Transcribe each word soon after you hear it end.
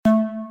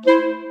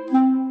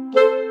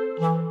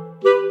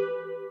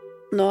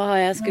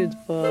jeg skrudd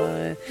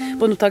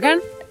på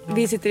notakeren.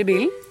 Vi sitter i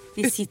bilen.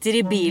 Vi sitter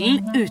i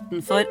bilen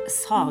utenfor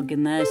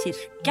Sagene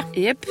kirke.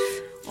 Jepp.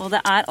 Og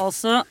det er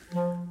altså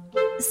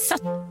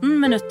 17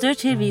 minutter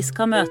til vi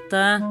skal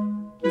møte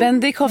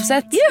Bendik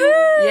Hofseth.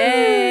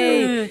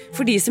 Yay!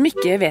 For de som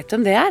ikke vet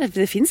hvem det er,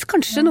 det finnes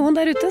kanskje noen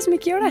der ute som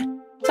ikke gjør det.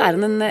 Så er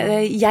han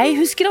jeg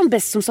husker han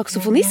best som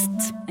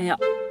saksofonist. Ja,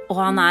 og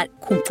han er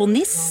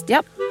komponist.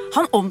 Ja.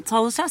 Han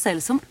omtaler seg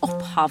selv som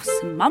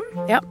opphavsmann.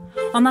 Ja.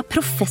 Han er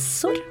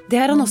professor. Det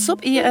er han også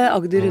i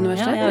Agder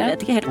Universitet. Ja, jeg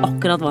vet ikke helt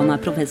akkurat hva han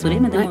er professor i,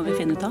 men det må vi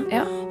finne ut av.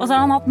 Ja. Og så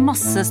har han hatt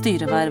masse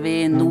styreverv i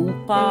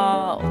NOPA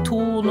og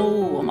Tono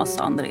og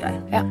masse andre greier.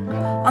 Ja.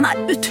 Han er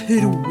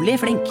utrolig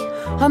flink.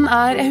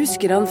 Jeg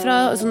husker han fra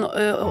sånn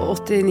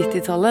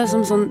 80-90-tallet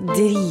som sånn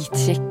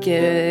dritkjekk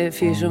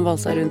fyr som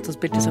valsa rundt og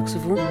spilte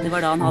saksofon. Det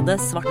var da han hadde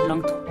svart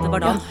langt hår. Det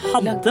var da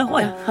han hadde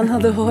hår. Ja, han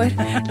hadde hår,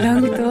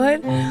 langt hår,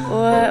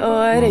 og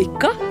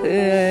røyka.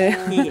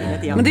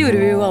 Men det gjorde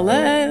vi jo alle.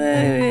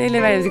 Eller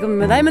jeg vet ikke om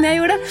med deg, men jeg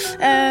gjorde det.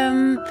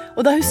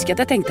 Og da husker jeg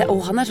at jeg tenkte,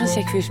 han er sånn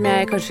kjekk fyr som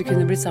jeg kanskje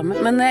kunne blitt sammen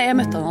med. Men jeg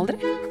møtte han aldri.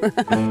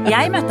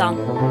 Jeg møtte han,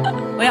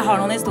 og jeg har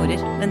noen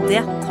historier, men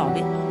det tar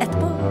vi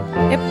etterpå.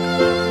 Yep.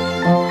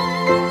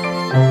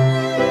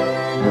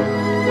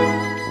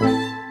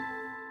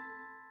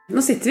 Nå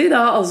sitter vi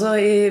da altså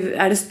i,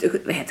 hva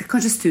heter det,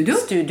 kanskje studio?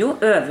 Studio,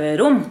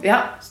 øverom. Ja.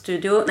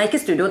 Studio, nei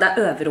ikke studio, det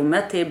er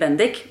øverommet til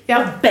Bendik.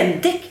 Ja. Og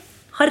Bendik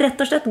har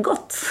rett og slett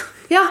gått.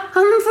 Ja,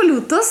 han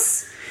forlot oss.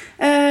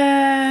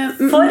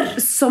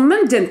 Som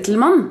en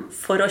gentleman.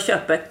 For å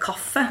kjøpe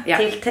kaffe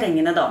til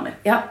trengende damer.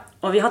 Ja.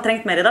 Og vi har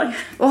trengt mer i dag.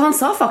 Og han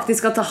sa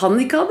faktisk at han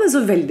ikke hadde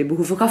så veldig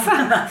behov for kaffe.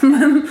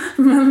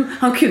 men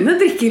han kunne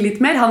drikke litt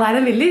mer. Han er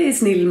en veldig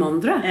snill mann,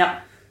 tror jeg. Ja.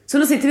 Så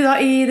nå sitter vi da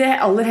i det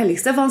aller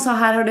helligste, for han sa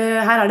her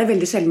er det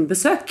veldig sjelden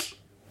besøk.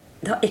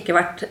 Det har ikke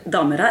vært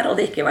damer her, og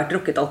det har ikke vært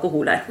drukket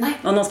alkohol her. Nei.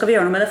 Og nå skal vi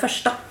gjøre noe med det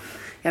første.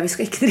 Ja, vi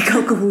skal ikke drikke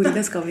alkohol,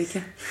 det skal vi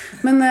ikke.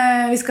 Men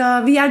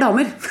vi er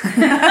damer.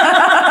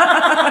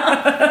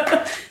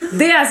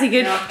 Det er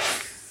sikkert.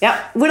 Ja.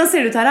 Hvordan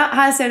ser det ut her da?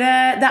 Her ser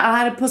det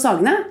er på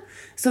Sagene,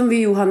 som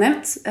vi jo har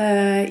nevnt,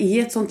 i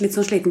et sånt litt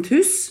sånn slitent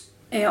hus.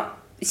 Ja.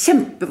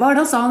 Hva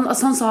han sa han?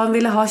 Altså, han sa han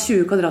ville ha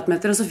 20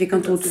 kvadratmeter, og så fikk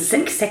han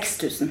 2000.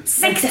 6000.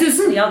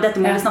 6000? Ja, dette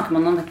må vi snakke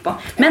med noen etterpå.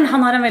 Men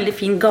han har en veldig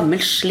fin,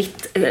 gammel,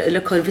 slitt Le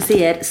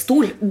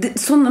Corbusier-stol.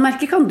 Sånne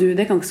merker kan du,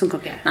 det kan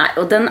ikke jeg. Nei,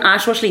 og den er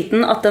så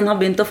sliten at den har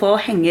begynt å få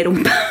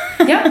hengerumpe.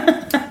 Ja.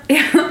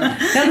 Ja,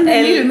 den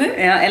henger under.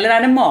 Ja, eller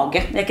er det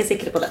mage? Jeg er ikke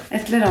sikker på det.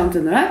 Et eller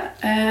annet under der.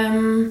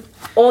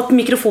 Og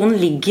mikrofonen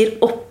ligger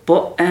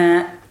oppå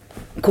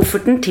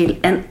kofferten til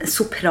en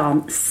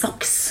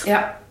sopransaks.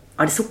 Ja.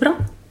 Er det sopran?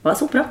 Hva er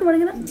sopran? Var det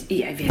ikke det?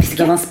 Jeg vet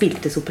ikke. Han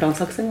spilte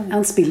sopransaks en gang.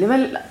 Han spiller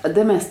vel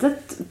det meste,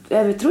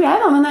 tror jeg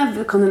da, men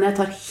jeg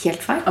tar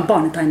helt feil.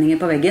 Barnetegninger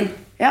på veggen.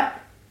 Ja,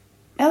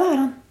 det har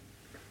han.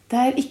 Det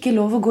er ikke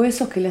lov å gå i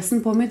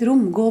sokkelessen på mitt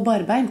rom. Gå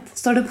barbeint,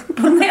 står det på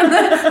den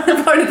ene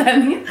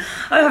barnetegningen.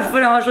 Ja,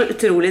 for jeg har så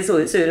utrolig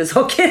sure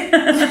sokker.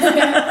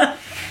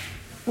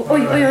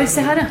 Oi,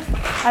 se her, ja.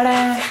 Er det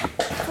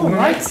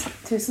Alright,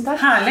 tusen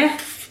takk. Herlig.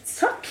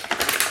 Takk.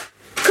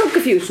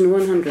 Confusion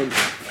 100.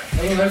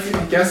 Det er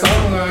ikke jeg sa,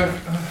 men jeg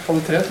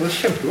hadde trent, og det er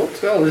kjempegodt.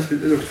 Jeg har aldri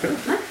drukket før.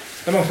 Nei.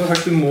 Det er mange som har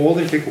sagt du må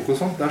drikke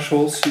kokosvann. Det er så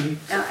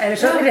sunt. Ja,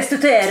 ellers så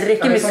restituerer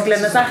ikke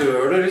musklene seg.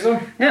 Dør det, liksom.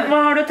 Ja, hva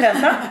har du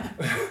trent da?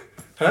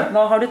 Hæ?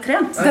 Hva har du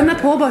trent? Den er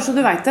på, bare så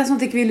du vet det, sånn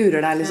at ikke vi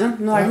lurer deg, liksom.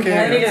 Nå er den på.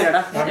 Vi lurer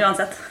deg,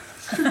 uansett.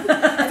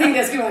 Jeg tenkte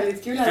jeg skulle være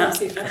litt kul. Ja.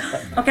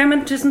 Ok, men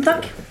tusen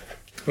takk.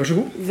 Vær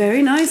så god.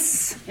 Very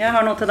nice. Jeg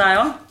har noe til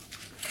deg også.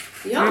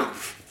 Ja.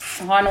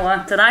 Jeg har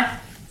noe til deg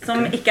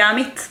som ikke er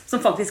mitt, som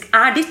faktisk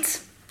er ditt.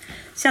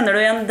 Kjenner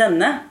du igjen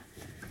denne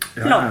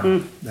platen?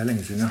 Ja. Det er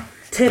lenge siden, ja.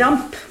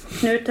 Tramp,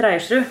 Knut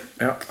Reiersrud.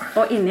 Ja.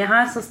 Og inni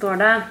her så står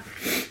det...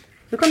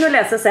 Du kan jo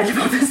lese selv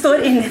hva det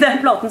står inni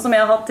den platen som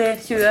jeg har hatt i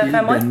 25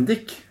 år.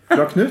 Bendik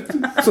fra Knut,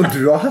 som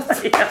du har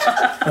hatt. Ja.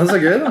 Det er så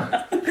gøy, da.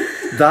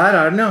 Der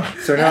er den, ja.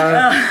 Søren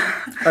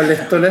er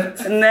lett og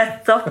lett.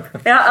 Nettopp.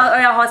 Ja, og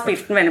jeg har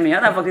spilt den veldig mye.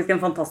 Det er faktisk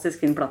en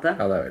fantastisk fin plate.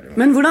 Ja, det er veldig bra.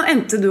 Men hvordan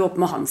endte du opp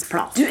med hans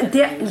plate? Du,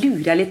 det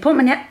lurer jeg litt på,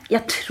 men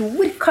jeg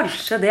tror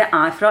kanskje det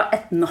er fra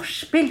et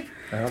nachspiel.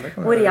 Ja,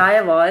 hvor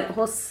jeg var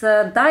hos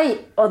deg,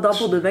 og da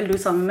bodde vel du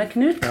sammen med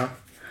Knut. Ja.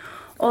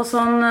 Og,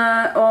 sånn,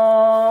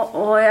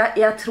 og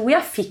jeg tror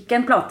jeg fikk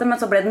en plate, men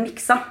så ble den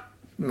miksa.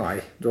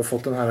 Nei, du har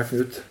fått den her av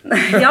Knut.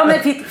 Ja, men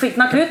jeg fikk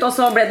den av Knut, og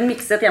så ble den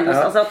mikset hjemme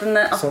hos deg.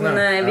 Altså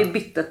at vi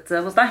byttet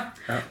hos deg.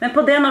 Ja. Men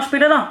på det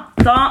nachspielet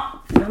da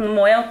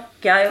må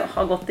jeg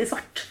ha gått i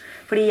svart.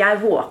 Fordi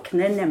jeg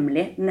våkner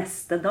nemlig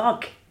neste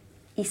dag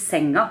i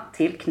senga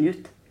til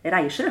Knut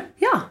Reiersrud.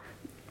 Ja.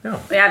 Ja.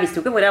 Og jeg visste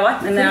jo ikke hvor jeg var.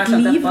 Men jeg For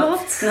et liv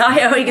låt. Nei,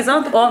 ikke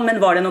sant? Men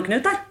var det noe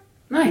Knut der?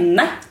 Nei.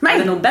 Var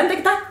det noe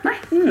Bendik der? Nei,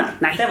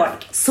 det var det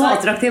ikke. Så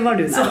attraktiv var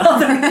du. Så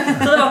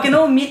det var ikke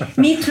noe me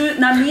too,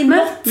 nei, me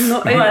not.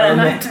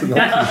 Nei,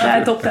 det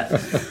er topp det.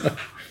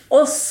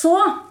 Og så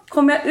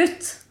kom jeg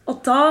ut,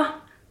 og da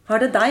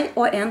var det deg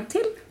og en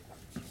til,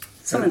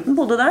 som enten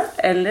bodde der,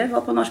 eller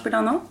var på nachspiel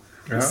nå.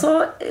 Så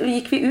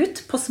gikk vi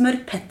ut på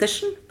Smør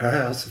Pettersen.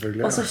 Ja,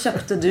 selvfølgelig. Og så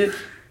kjøpte du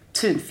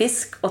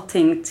tunfisk og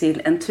ting til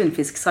en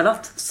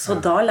tunfisksalat. Så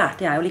da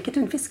lærte jeg å like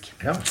tunfisk.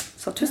 Ja.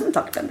 Så tusen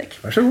takk, Bendik.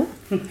 Vær så god.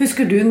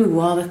 Husker du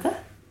noe av dette?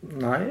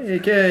 Nei,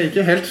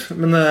 ikke helt.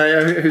 Men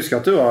jeg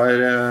husker at du var...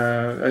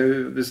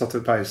 Vi satt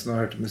ved peisen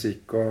og hørte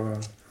musikk og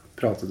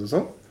pratet og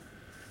sånn.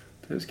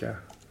 Det husker jeg.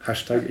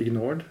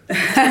 #ignored.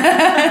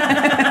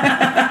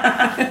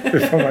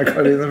 Uff meg,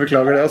 Karine.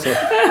 Beklager det, altså.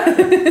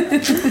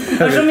 Det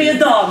var så mye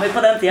damer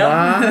på den tiden.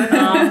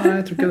 Nei,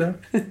 jeg tror ikke det.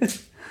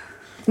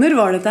 Når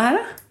var dette her,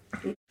 da?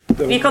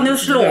 Vi kan jo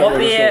slå opp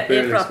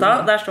i plata.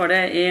 Der står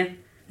det i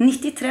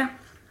 93.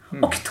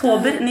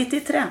 Oktober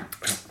 93.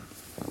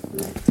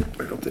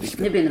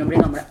 Vi begynner å bli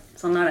gamle.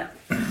 Sånn det.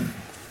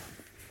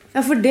 Ja,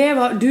 for det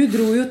var... Du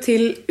dro jo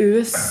til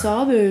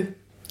USA, du.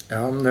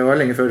 Ja, men det var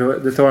lenge før.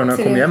 Dette var når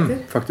jeg kom hjem,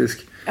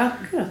 faktisk. Ja,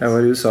 akkurat. Jeg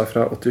var i USA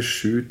fra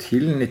 87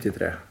 til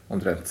 93,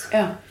 omtrent.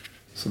 Ja.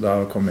 Så da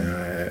kom jeg...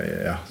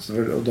 Ja,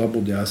 og da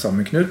bodde jeg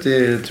sammen med Knut i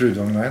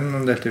Trudvangveien,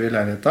 og delte vi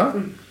leiligheten da.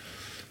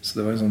 Så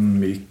det var en sånn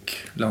myk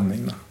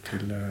landing da,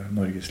 til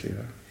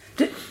Norgeslivet.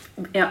 Du,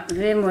 ja,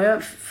 vi må jo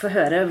få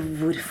høre,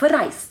 hvorfor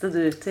reiste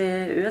du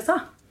til USA?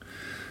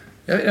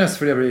 Jeg reiste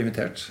fordi jeg ble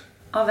invitert.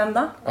 Av hvem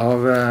da?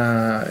 Av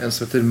en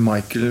som heter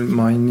Michael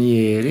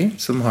Mainieri,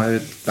 som har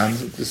et band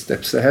som heter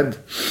Steps Ahead.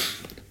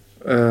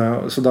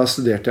 Så da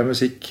studerte jeg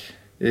musikk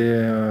i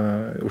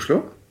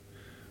Oslo.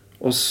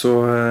 Og så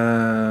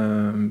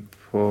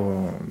på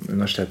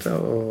universitetet,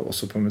 og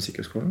også på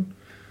Musikkhøgskolen.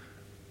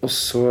 Og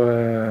så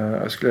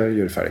skulle jeg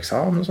gjøre ferdig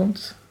eksamen og sånt.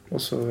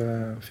 Og så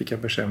fikk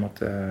jeg beskjed om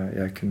at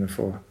jeg kunne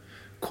få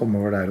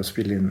komme over der og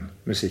spille inn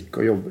musikk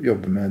og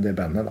jobbe med det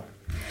bandet da.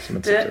 Som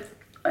et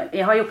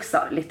jeg har juksa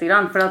litt,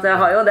 for at jeg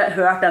har jo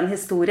hørt den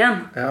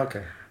historien. Ja, ok.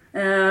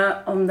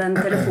 Om den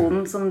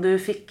telefonen som du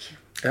fikk.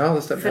 Ja,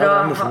 det stemmer. Ja, det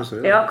er en morsom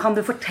historie. Ja, kan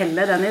du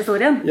fortelle den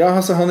historien? Ja,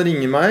 altså han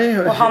ringer meg.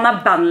 Og han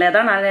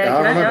bandlederen, er det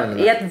ikke det? Ja,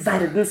 i et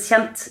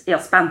verdenskjent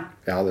jazzband.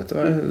 Ja, dette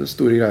var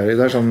store greier.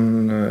 Det er sånn,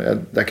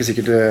 det er ikke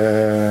sikkert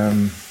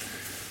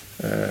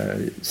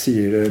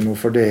sier det noe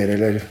for dere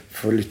eller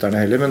for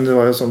lytterne heller, men det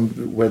var jo sånn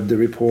Weather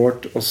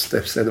Report og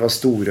Steps, det var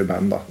store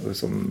band da.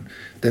 Sånn,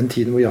 den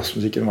tiden hvor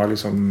jazzmusikken var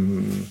liksom,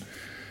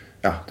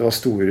 ja, det var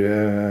store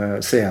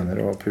scener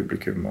og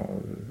publikum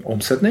og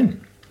omsetning.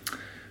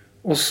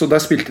 Og så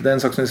der spilte det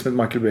en saksonist som het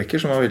Michael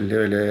Brecker, som var veldig,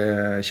 veldig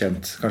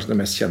kjent, kanskje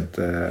den mest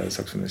kjente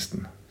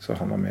saksonisten, så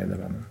han var med i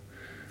det bandet.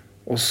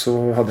 Og så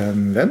hadde jeg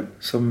en venn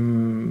som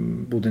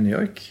bodde i New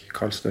York,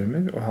 Carl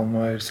Størmer, og han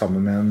var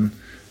sammen med en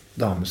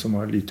dame som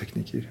var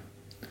lydtekniker.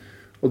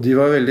 Og de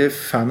var veldig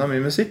fan av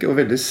min musikk og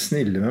veldig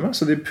snille med meg,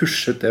 så de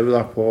pushet det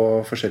da på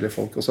forskjellige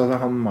folk. Og så hadde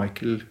han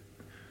Michael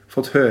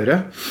fått høre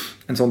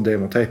en sånn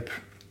demotape.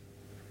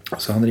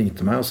 Så han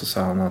ringte meg, og så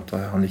sa han at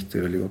han likte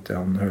veldig godt det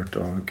han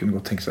hørte, og han kunne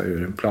godt tenke seg å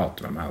gjøre en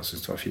plate med meg, og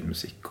syntes det var fin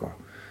musikk og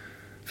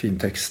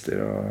fine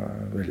tekster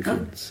og veldig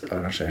fint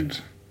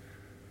arrangert.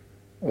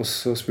 Og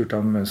så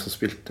spurte han hvem som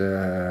spilte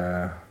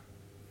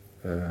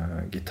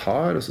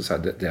gitar, og så sa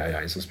jeg det er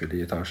jeg som spiller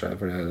gitar,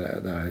 for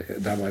det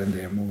er bare en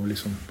demo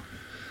liksom.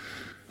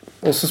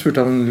 Og så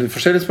spurte han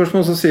forskjellige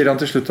spørsmål, og så sier han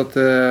til slutt at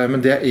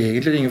men det jeg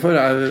egentlig ringer for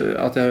er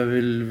at jeg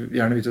vil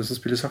gjerne vite hvem som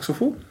spiller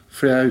saksofon,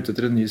 for jeg er ute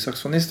etter en ny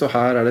saksofonist, og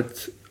her er det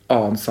et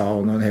annet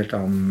sound og en helt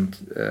annen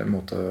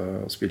måte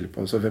å spille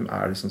på, så hvem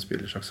er det som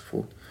spiller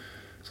saksofon?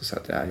 Så sa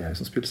jeg at det er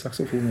jeg som spiller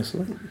saksofon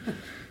også da.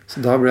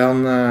 Så da ble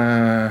han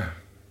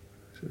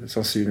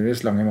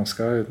sannsynligvis lang i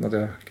maska uten at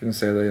jeg kunne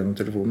se det gjennom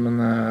telefonen, men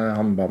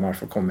han ba meg i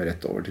hvert fall komme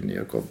rett over til New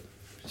York og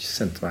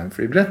sendte meg en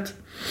flybillett.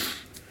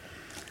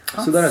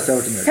 Så der reiste jeg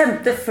over til New York.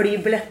 Sendte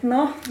flybilletten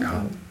også? Ja,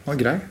 det var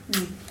grei.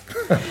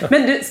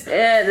 Men du,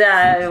 det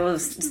er jo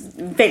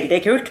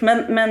veldig kult,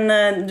 men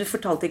du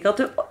fortalte ikke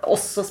at du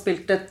også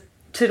spilte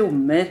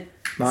trommer,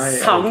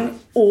 sang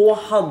og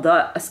hadde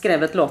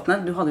skrevet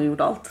låtene. Du hadde jo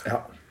gjort alt.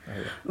 Ja.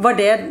 Var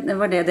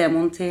det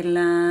demoen til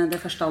det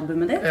første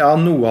albumet ditt? Ja,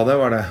 noe av det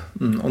var det.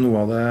 Og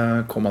noe av det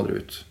kom aldri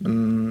ut. Men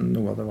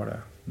noe av det var det.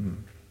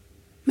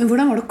 Men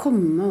hvordan var det å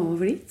komme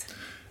over dit?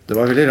 Det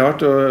var veldig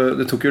rart, og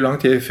det tok jo lang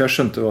tid før jeg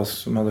skjønte hva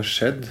som hadde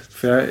skjedd.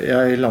 For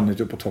jeg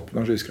landet jo på toppen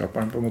av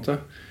skyskraperen på en måte.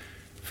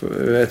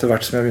 For etter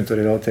hvert som jeg begynte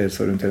å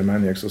realitetsorientere meg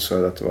i New York, så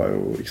jeg at det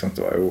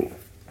var jo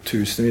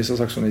tusenvis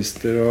av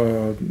saksonister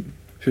og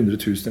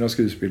hundretusener av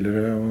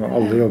skuespillere, og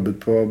alle jobbet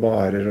på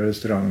barer og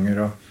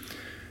restauranter og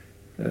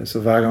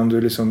så hver gang du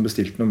liksom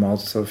bestilte noe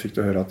mat, så fikk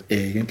du høre at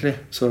egentlig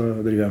så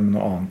driver jeg med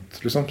noe annet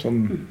liksom.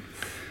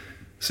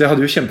 Så jeg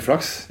hadde jo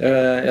kjempeflaks.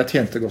 Jeg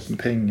tjente godt med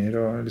penger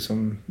og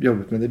liksom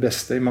jobbet med de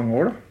beste i mange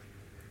år da.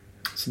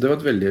 Så det var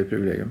et veldig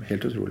privilegium,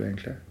 helt utrolig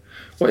egentlig.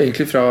 Og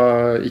egentlig fra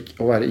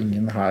å være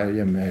ingen her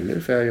hjemme heller,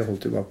 for jeg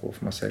holdt jo bare på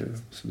for meg selv og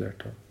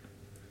studerte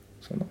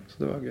sånn da. Så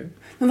det var gøy.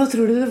 Men hva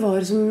tror du det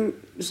var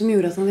som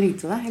gjorde at han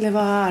ringte deg? Eller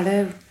hva er det,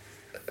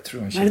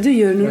 hva er det du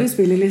gjør når du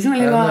spiller liksom?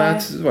 Eller hva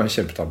er... Det var en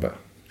kjempetabbe.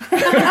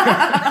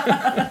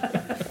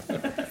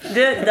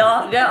 Du, da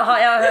jeg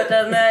har hørt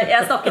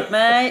jeg snakket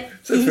med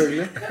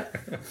selvfølgelig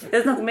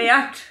jeg snakket med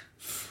Gjert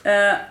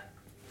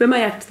Hvem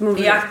Gjert?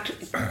 Gjert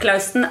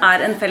Klausen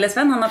en felles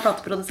venn. Han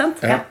plateprodusent.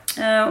 Ja.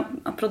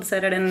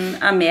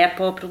 Han med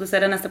på å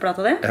produsere neste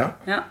plata di.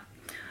 Ja.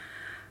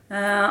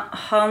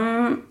 Han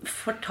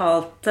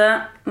fortalte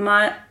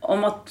meg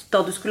om at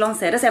da du skulle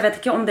lanseres, jeg vet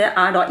ikke om det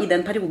da i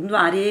den perioden du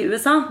I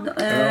USA,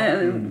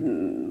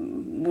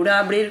 hvor det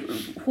blir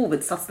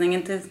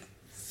hovedsatsningen til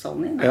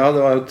Sony. Da. Ja,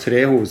 det var jo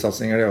 3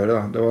 hovedsatsninger det året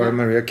da. Det var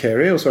Mariah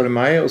Carey, og så var det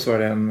meg, og så var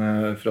det en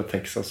fra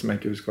Texas som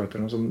jeg ikke husker hva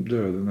heter noe, som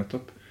døde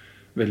nettopp.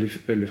 Veldig,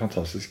 veldig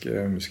fantastiske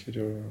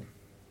musikere.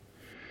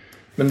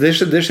 Men det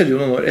skjedde jo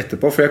noen år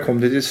etterpå, for jeg kom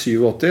dit I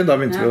 87, da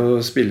begynte vi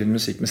å spille inn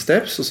musikk med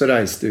Steps, og så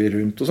reiste vi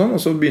rundt og sånn,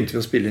 og så begynte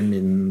vi å spille inn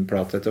min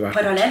plate etter hvert.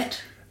 Parallelt?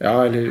 Ja,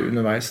 eller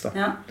underveis da.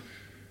 Ja.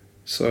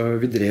 Så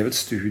vi drev et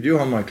studio,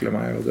 han Michael og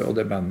meg, og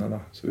det bandet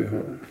da. Så det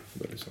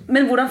liksom...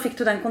 Men hvordan fikk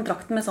du den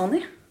kontrakten med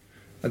Sony?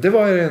 Det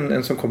var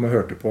en som kom og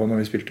hørte på når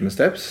vi spilte med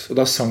Steps, og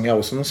da sang jeg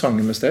også noen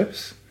sanger med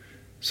Steps.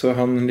 Så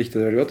han likte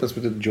det veldig godt. Han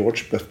som heter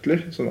George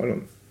Butler, som var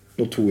en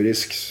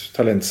notorisk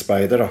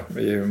talentspeider da,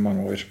 I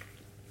mange år.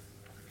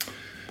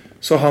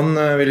 Så han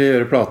ville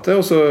gjøre plate,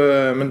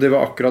 men det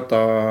var akkurat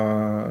da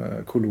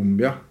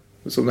Columbia,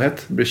 som det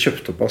het, ble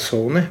kjøpt opp av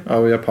Sony,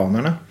 av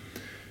japanerne.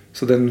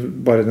 Så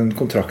bare den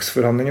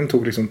kontraktsforhandlingen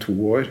tok liksom 2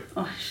 år.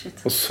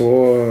 Shit. Og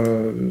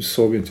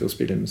så begynte vi å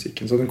spille inn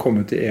musikken. Så den kom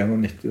ut I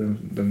 91,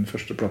 den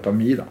første plata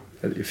mi da,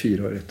 I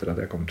 4 år etter at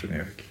jeg kom til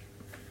New York.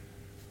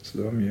 Så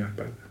det var mye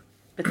arbeid.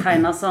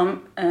 Betegnet som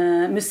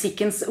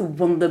musikkens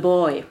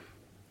Wonderboy.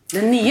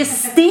 Den nye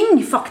Sting,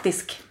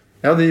 faktisk.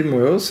 Ja, de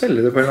må jo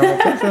selge det på en eller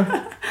annen måte.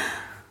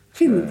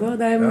 Finne på,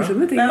 det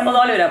morsomme ting. Og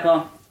da lurer jeg på,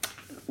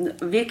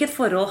 hvilket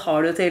forhold har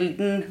du til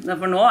den,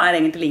 for nå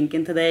egentlig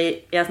linken til det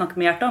jeg snakker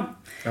med Gjert om.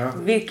 Ja.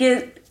 Hvilket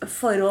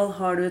forhold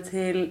har du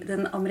til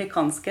den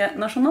amerikanske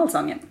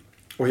nasjonalsangen?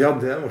 Ja,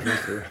 det morsomt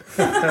historie.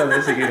 Ja,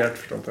 det sikkert Gjert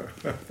forstått.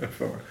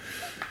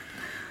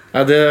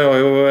 Ja, det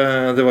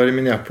var I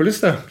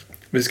Minneapolis det.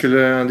 De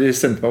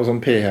sendte meg på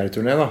sånn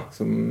PR-turné da,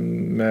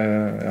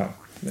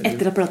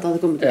 etter at plata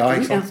hadde kommet ut. Ja,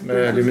 ikke sant?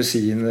 Med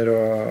limousiner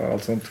og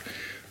alt sånt.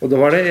 Og da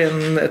var det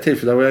et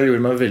tilfelle der hvor jeg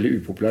gjorde meg veldig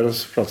upopulær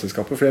hos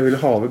plateselskapet, for jeg ville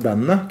ha ved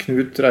bandene,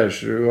 Knut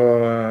Reiersrud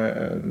og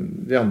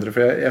de andre, for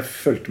jeg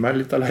følte meg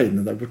litt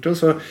alene der borte, og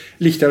så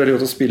likte jeg veldig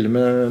godt å spille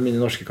med mine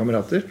norske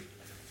kamerater,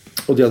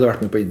 og de hadde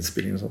vært med på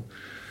innspilling og sånn.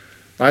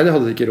 Nei, det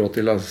hadde de ikke råd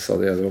til, sa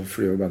de å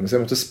fly over bandet, så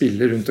jeg måtte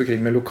spille rundt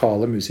omkring med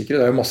lokale musikere.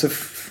 Det jo masse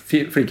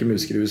flinke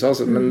musikere I USA,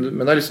 men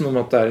det liksom noe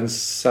med at det en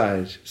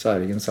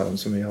særegen sound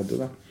som vi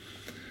hadde da.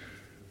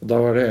 Og da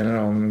var det en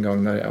eller annen gang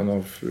der, nå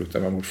rotet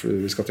jeg meg bort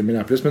fordi vi skal til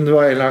Minneapolis, men det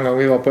var en eller annen gang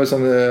vi var på en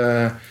sånn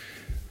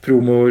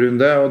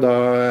promorunde, og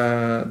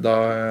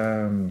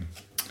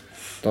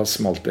da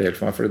smalt det helt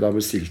for meg, fordi da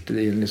bestilte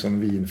de inn liksom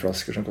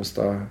vinflasker som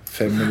kostet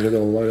 $500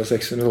 og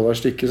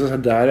 $600 stykket, så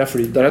der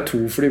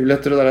 2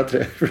 flybilletter, og der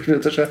 3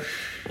 flybilletter,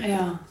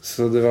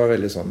 så det var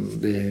veldig sånn,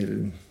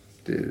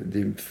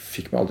 de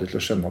fikk meg aldri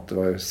til å skjønne at det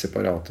var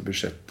separate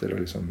budsjetter,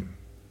 og liksom,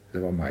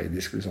 det var meg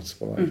de skulle satse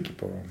på da,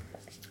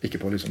 ikke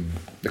på liksom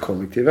det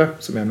kollektive,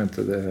 som jeg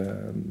mente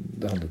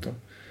det handlet om.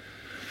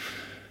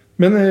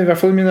 Men I hvert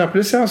fall I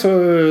Minneapolis, ja, så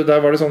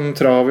der var det sånn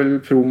travel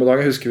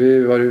promodag. Jeg husker vi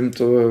var rundt,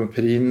 og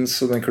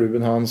Prince og den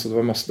klubben hans, og det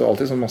var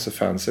alltid sånn masse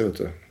fancy,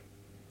 vet du.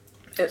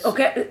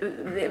 Ok,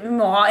 vi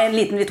må ha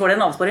vi tåler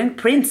en avsporing.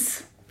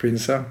 Prince,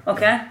 ja.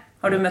 Ok,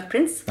 har du møtt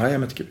Prince? Nei,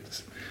 jeg møtte ikke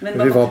Prince.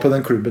 Men vi var på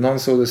den klubben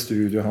hans, og det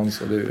studioet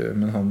hans,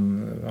 men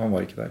han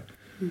var ikke der.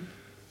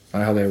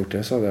 Nei, hadde jeg gjort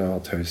det, så hadde jeg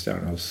hatt høy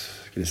stjerne hos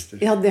Christer.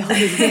 Ja, det hadde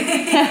du.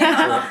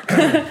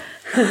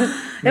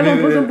 Jeg var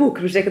på et sånt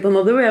bokprosjekt han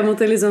hadde, hvor jeg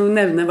måtte liksom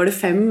nevne, var det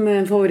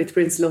 5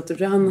 favoritt-Prince-låter,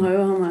 for han er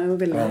jo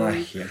veldig... Han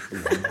helt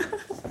god.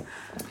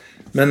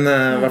 Men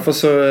I hvert fall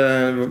så,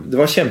 det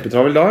var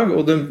kjempetravel dag,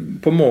 og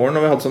på morgen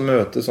når vi hadde sånn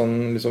møte, sånn,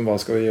 liksom, hva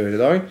skal vi gjøre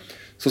I dag,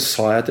 så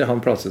sa jeg til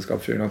han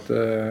plateselskapsfyren at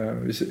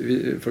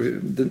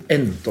den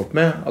endte opp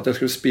med at jeg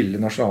skulle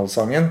spille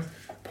nasjonalsangen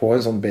på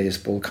en sånn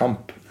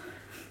baseballkamp.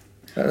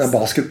 En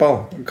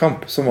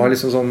basketballkamp som var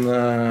liksom sånn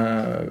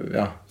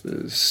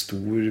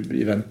stor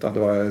event da.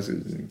 Det var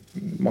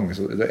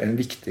en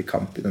viktig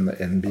kamp I denne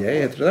NBA,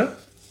 heter det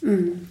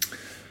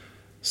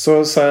så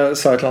sa jeg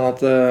til han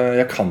at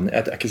jeg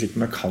ikke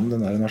sikker om jeg kan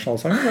den der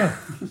nasjonalsangen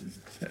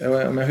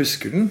om jeg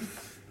husker den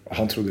og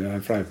han trodde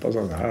jeg fleipa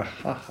sånn,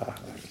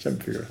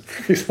 kjempefigurlig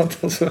ikke sant?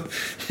 Og så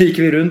gikk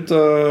vi rundt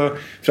og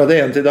fra det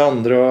ene til det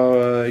andre og,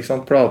 ikke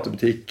sant?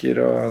 Platebutikker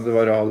og det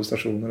var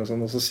radiostasjoner og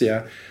sånn og så sier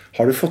jeg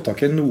har du fått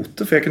tak I en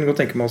note? For jeg kunne godt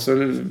tenke meg å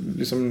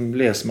liksom,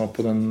 lese meg opp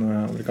på den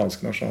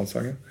amerikanske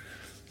nasjonalsangen.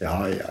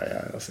 Ja.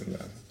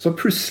 Så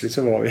plutselig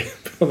så var vi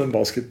på den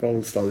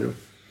basketballstadion.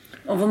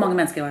 Og hvor mange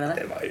mennesker var det der?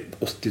 Det var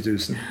 80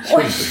 000.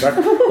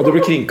 Kjempesvært. Og det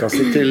ble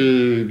kringkastet til,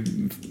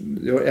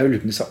 jeg vil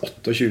uten å si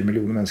 28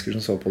 millioner mennesker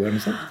som så på det.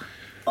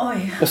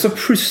 Og så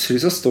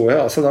plutselig så står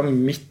jeg altså da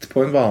midt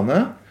på en bane,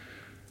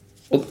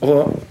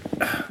 og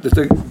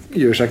dette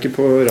gjør seg ikke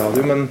på radio,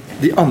 men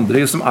de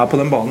andre som på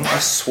den banen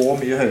så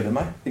mye høyere enn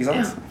meg, ikke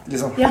sant?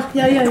 Liksom,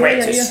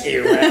 great to see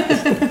you,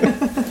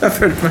 jeg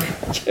følte meg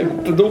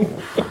kjempedum.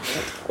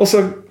 Og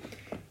så,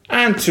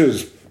 and to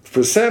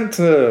present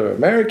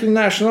American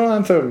National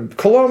Anthem,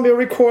 Columbia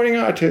Recording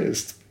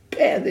Artist,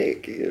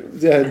 Bendik.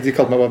 De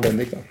kalte meg bare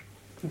Bendik da.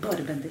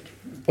 Bare Bendik.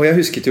 Og jeg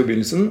husket jo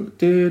begynnelsen.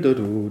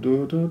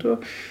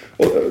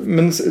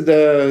 Men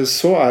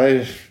så er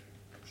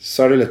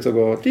det lett å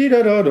gå.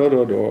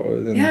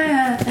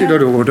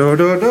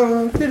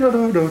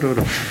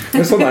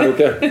 Men sånn er det jo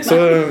ikke. Så,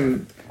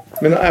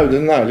 men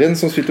Audun Erlien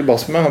som spilte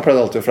bass med meg, han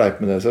pleide alltid å fleipe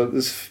med det. Så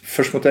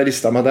først måtte jeg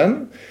riste av meg den.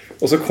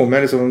 Og så kom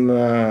jeg liksom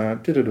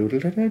og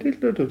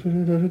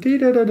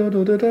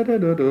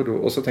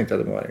så tenkte jeg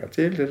det må være en gang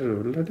til.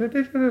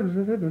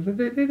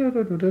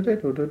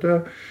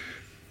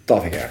 Da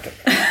fikk jeg hjertet.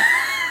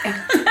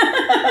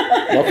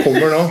 Hva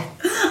kommer nå?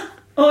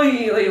 Oi.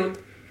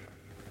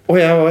 Og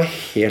jeg var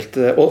helt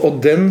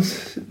Og den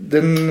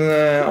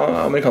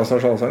amerikanske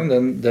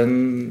nasjonalsangen den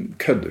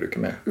kødder du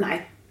ikke med. Nei.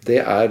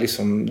 Det er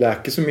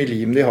ikke så mye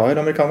lim de har,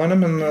 amerikanerne,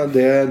 men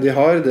det de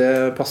har,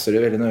 det passer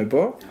de veldig nøye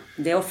på.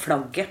 Det å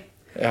flagge.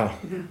 Ja,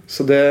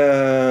 så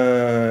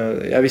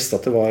jeg visste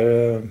at det var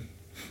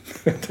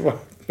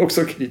nok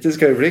så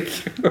kritisk øyeblikk.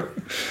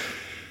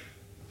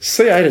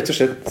 Så jeg rett og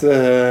slett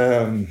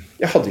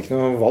jeg hadde ikke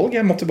noe valg,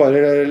 jeg måtte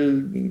bare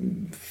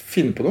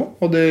finne på noe,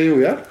 og det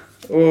gjorde jeg.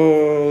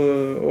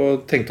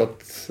 Og tenkte at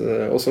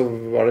og så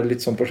var det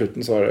litt sånn på slutten,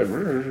 så var det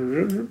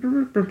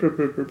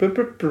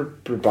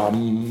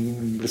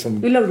liksom,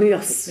 Du lagde noe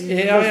jazz?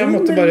 Ja, jeg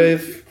måtte bare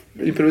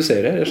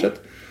improvisere, rett og slett.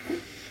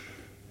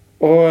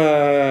 Og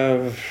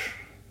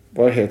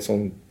var helt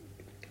sånn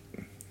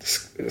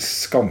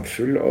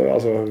skamfull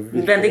altså,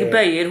 Bendik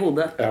bøyer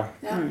hodet. Ja.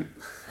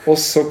 Og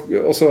så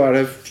er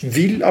det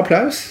vill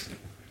applaus.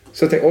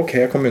 Så jeg tenkte, ok,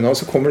 jeg kommer unna. Og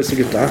så kommer disse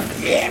gutta her.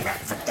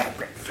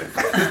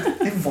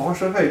 De var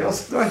så høye,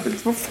 altså. Det var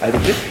helt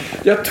forferdelig.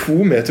 De er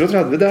 2,30 meter.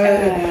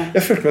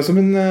 Jeg følte meg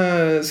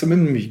som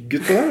en mygg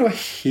ut på der. Det var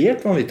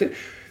helt vanvittig.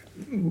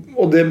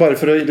 Og det bare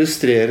for å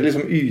illustrere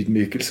liksom,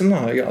 ydmykelsen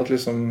da, at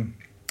liksom,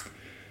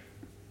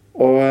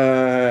 og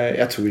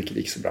jeg tror ikke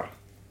det gikk så bra.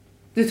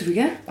 Du tror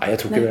ikke? Nei, jeg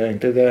tror ikke det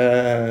egentlig.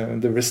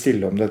 Det ble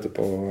stille om det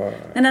etterpå.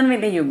 Men den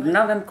ville jubelen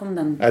da, hvem kom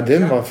den? Nei,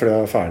 den var fordi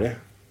jeg var ferdig.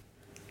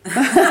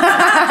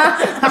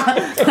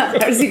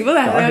 Er du sikker på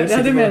det? Ja,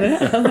 du mener det.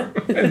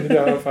 Endelig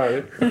jeg var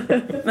ferdig.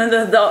 Men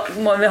da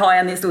må vi ha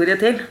en historie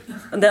til.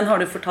 Den har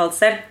du fortalt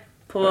selv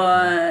på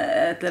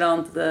et eller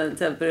annet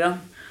TV-program.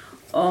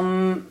 Om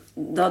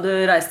da du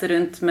reiste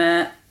rundt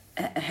med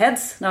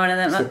Heads. Da var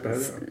det den.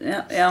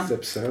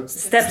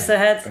 Steps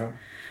Ahead. Ja.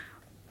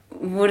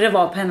 Hvor det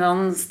var på en eller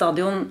annen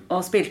stadion og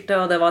spilte,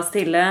 og det var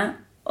stille,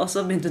 og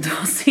så begynte du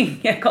å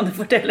synge. Kan du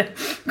fortelle?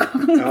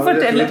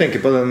 Jeg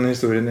tenker på den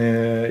historien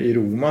i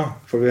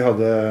Roma, for vi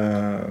hadde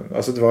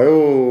altså det var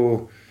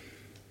jo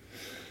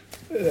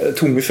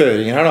tunge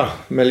føringer her da,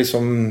 med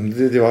liksom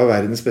de var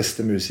verdens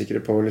beste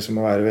musikere på liksom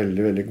å være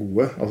veldig, veldig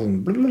gode, altså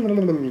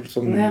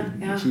sånn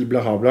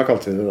hibla habla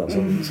kalte vi det da,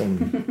 sånn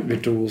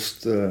virtuost,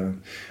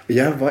 og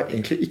jeg var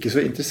egentlig ikke så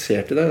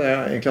interessert i det har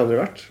jeg egentlig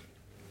aldri vært.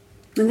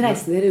 Men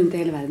reiste dere rundt i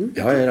hele verden?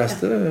 Ja, jeg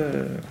reiste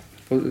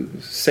på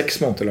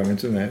 6 måneder lang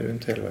turné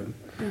rundt hele verden.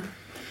 Ja.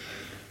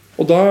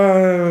 Og da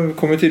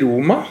kom vi til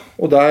Roma,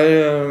 og der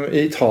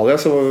i Italia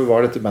så var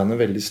dette bandet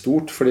veldig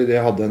stort, fordi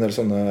de hadde en del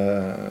sånne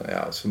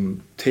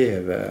sånn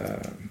TV,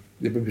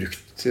 de ble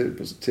brukt til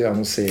å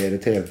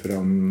annonsere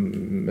TV-program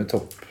med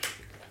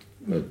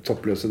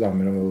toppløse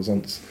damer og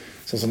sånt,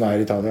 sånn som det er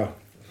i Italia.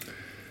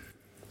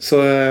 Så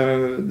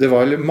det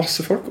var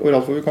masse folk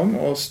overalt hvor vi kom,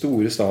 og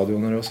store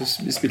stadioner, og så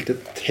vi spilte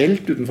et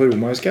telt utenfor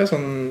Roma, husker jeg,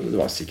 det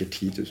var sikkert 10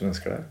 000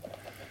 mennesker der.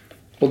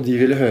 Og de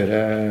ville høre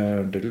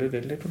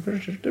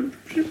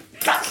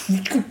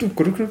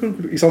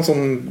ikke sant,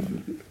 sånn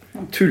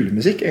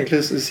tullemusikk,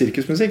 egentlig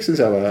sirkusmusikk,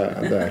 synes jeg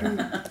det er.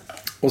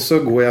 Og så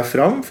går jeg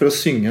fram for å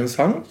synge en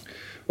sang,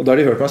 og da har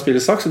de hørt meg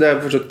spille saks, så det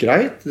er fortsatt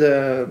greit, det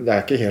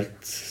er ikke helt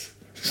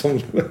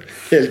sånn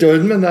helt i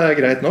orden, men det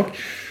er greit nok.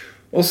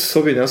 Og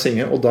så begynner jeg å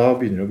synge, og da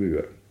begynner de å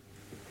bue.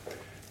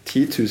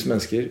 10 000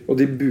 mennesker, og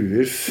de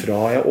buer fra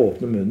jeg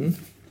åpner munnen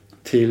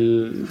til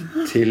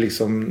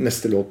liksom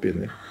neste låt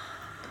begynner.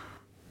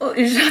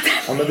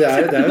 Ja, men det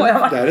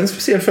er en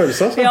spesiell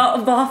følelse, altså.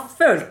 Ja, hva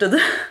følte du?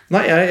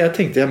 Nei, jeg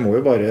tenkte jeg må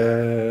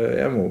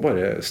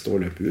bare stå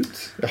og løpe ut.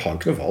 Jeg har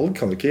ikke noe valg,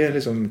 kan ikke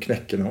liksom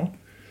knekke nå.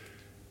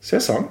 Så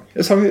jeg sang.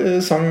 Jeg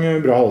sang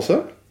bra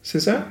også,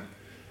 synes jeg.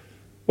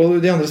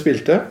 Og de andre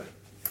spilte.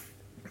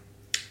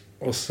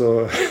 Og så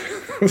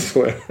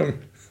så jeg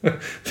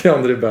de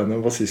andre i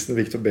bandet, bassisten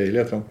Victor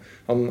Bailey,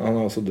 han er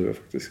også død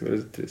faktisk,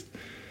 veldig trist.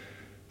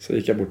 Så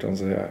gikk jeg bort til han og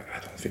sa, I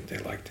don't think they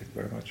liked it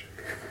very much.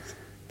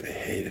 They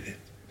hated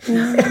it.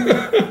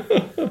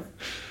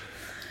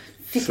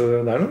 Så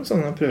det er noen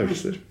sånne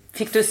prøvelser.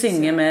 Fikk du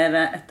synge mer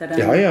etter det?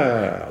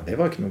 Ja, det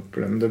var ikke noe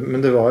problem. Men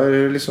det var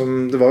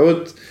liksom, det var jo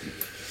et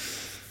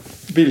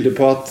bilde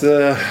på at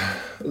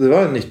det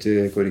var en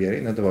nyttig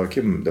korrigering. Det var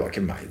ikke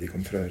meg de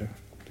kom for å høre.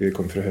 De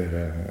kom for å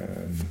høre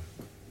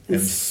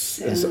ens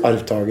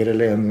arvtager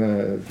eller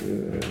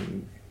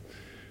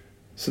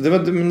så det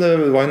var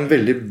en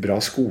veldig bra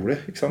skole,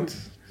 ikke sant?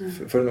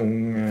 For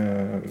en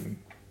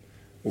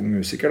ung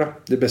musiker da.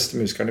 De beste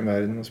musikerne i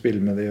verden, og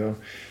spille med de, og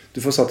du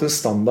får satt en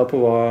standard på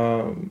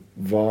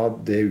hva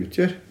det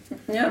utgjør.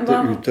 Ja, det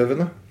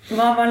utøvende.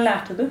 Hva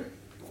lærte du?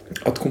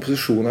 At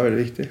komposisjon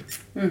veldig viktig.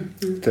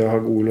 Det å ha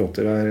gode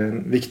låter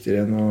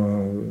viktigere enn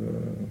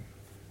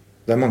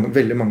det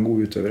veldig mange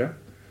gode utøvere.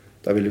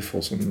 Det veldig få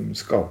som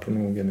skaper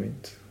noe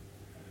genuint.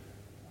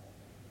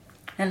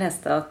 Jeg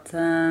leste at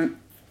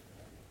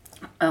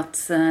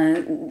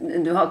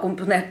du har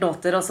komponert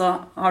låter, og så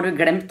har du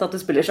glemt at du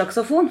spiller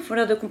saksofon,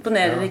 fordi du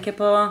komponerer ikke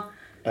på...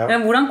 Ja.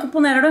 Hvordan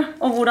komponerer du?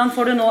 Og hvordan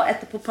får du nå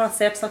etterpå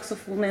plassert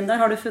saksofonen inn der?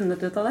 Har du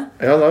funnet ut av det?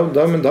 Ja,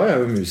 men da jeg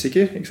jo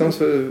musiker, ikke sant?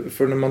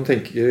 For når man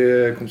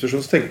tenker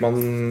komposisjon, så tenker man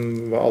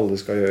hva alle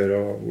skal gjøre,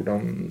 og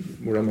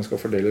hvordan man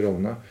skal fordele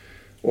rollene.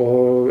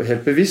 Og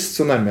helt bevisst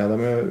så nærmer jeg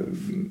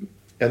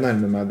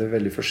nærmer meg det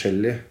veldig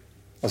forskjellig.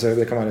 Altså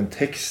det kan være en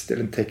tekst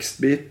eller en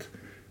tekstbit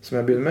som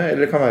jeg begynner med,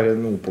 eller det kan være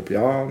noe på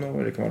piano,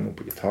 eller det kan være noe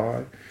på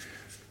gitar.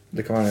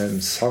 Det kan være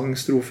en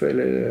sangstrofe,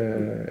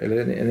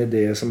 eller en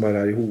idé som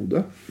bare i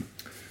hodet.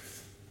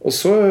 Og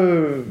så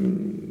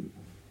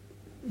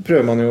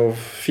prøver man jo å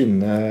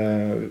finne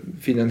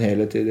en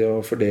helhet i det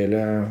og fordele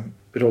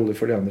roller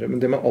for de andre. Men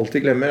det man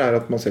alltid glemmer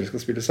at man selv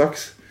skal spille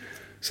saks.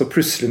 Så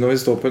plutselig når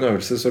vi står på en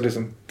øvelse, så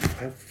liksom,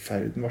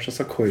 hva slags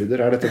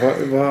akkorder dette?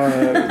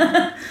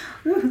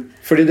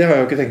 Fordi det har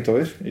jeg jo ikke tenkt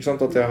over, ikke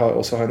sant? At jeg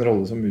også har en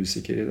rolle som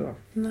musiker i det. Da.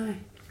 Nei.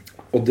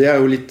 Og det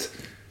jo litt...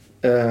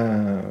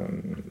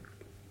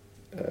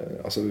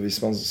 altså hvis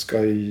man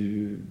skal...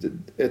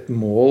 Et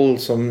mål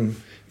som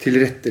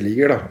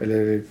tilretteligger, da,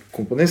 eller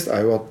komponist,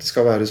 jo at det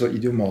skal være så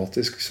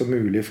idiomatisk som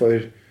mulig for...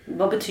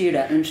 Hva betyr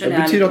det? Unnskyld,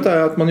 det betyr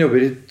at man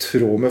jobber i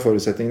tråd med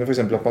forutsetningene. For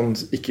eksempel at man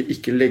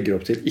ikke legger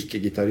opp til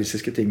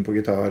ikke-gitaristiske ting på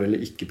gitar, eller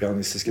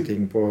ikke-pianistiske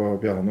ting på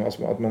piano. Altså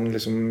at man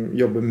liksom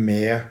jobber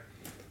med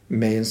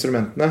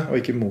instrumentene, og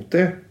ikke mot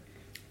dem.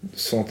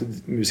 Sånn at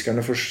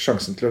musikerne får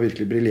sjansen til å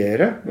virkelig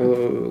briljere,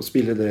 og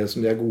spille det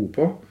som de gode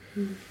på.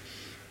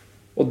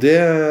 Og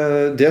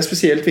det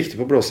spesielt viktig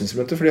på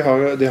blåseinstrumenter, for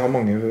de har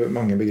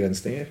mange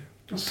begrensninger.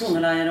 Og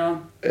toneleier og...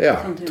 Ja,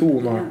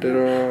 tonearter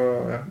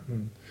og... Ja.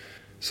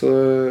 Så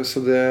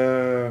det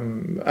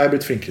jeg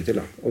blitt flinkere til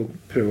da, å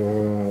prøve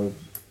å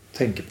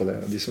tenke på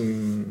det. De som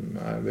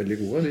veldig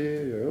gode, de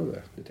gjør jo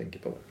det. De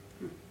tenker på det.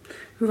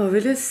 Hva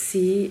vil du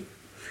si,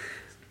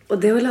 og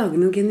det å lage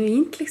noe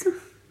genuint liksom?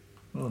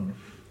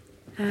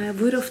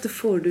 Hvor ofte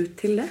får du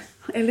til det?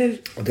 Eller?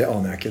 Og det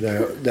aner jeg ikke.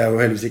 Det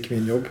jo heldigvis ikke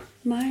min jobb.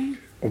 Nei.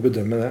 Å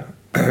bedømme det.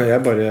 Jeg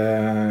bare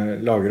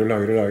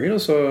lager,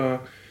 og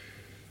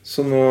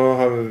så nå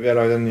har jeg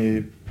laget en ny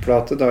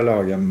plate. Da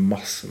lager jeg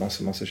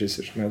masse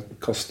skisser som jeg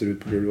kaster ut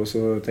på gulvet, og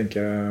så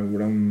tenker jeg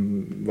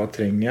hva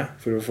trenger jeg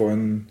for å få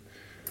en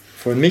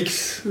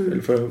mix,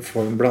 eller for å få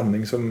en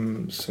blanding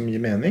som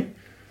gir mening.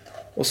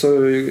 Og så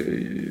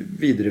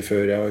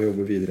viderefører jeg og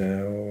jobber videre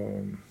og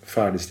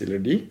ferdigstiller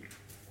de.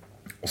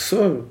 Og så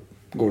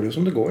går det jo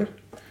som det går.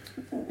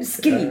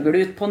 Skriver du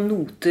ut på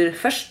noter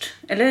først?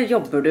 Eller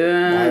jobber du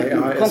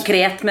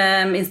konkret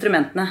med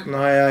instrumentene?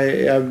 Nei,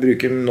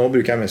 nå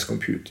bruker jeg mest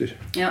computer.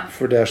 Ja.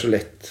 For det så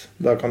lett.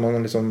 Da kan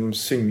man liksom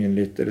synge inn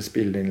litt, eller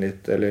spille inn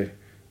litt,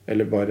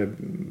 eller bare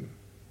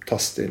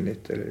taste inn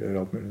litt, eller gjøre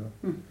alt mulig. Da.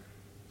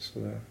 Så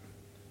det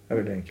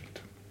veldig enkelt.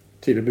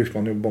 Tidligere brukte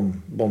man jo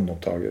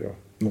båndopptaker og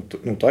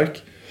notark.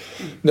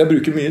 Men jeg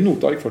bruker mye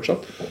notark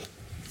fortsatt.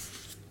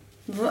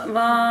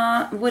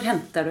 Hvor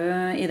henter du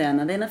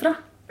ideene dine fra?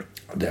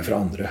 Det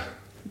fra andre.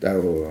 Det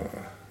jo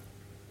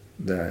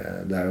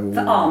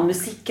for annen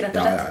musikk, rett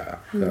og slett? Ja.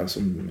 Det jo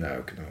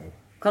ikke noe...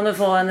 Kan du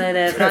få en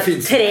idé fra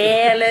et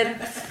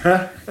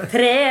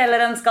tre, eller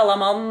en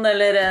skallamann,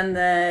 eller en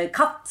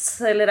katt?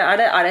 Eller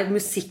det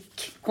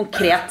musikk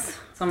konkret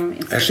som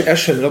jeg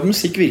skjønner at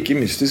musikk virker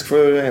mystisk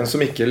for en som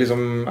ikke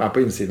liksom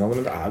på innsiden av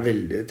det, men det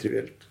veldig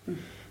trivielt.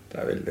 Det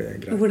veldig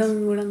greit.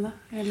 Hvordan da?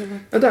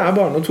 Det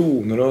bare noen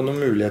toner og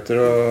noen muligheter,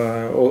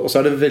 og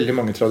så det veldig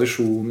mange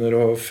tradisjoner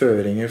og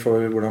føringer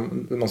for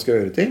hvordan man skal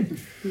gjøre ting.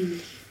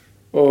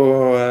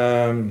 Og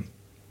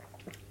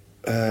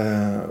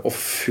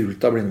fullt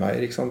av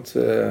blindveier, ikke sant?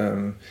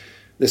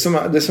 Det som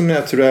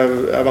jeg tror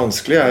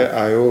vanskelig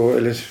jo,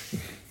 eller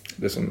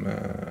det som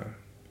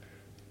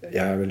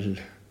jeg vel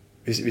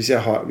hvis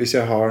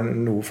jeg har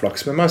noe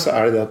flaks med meg, så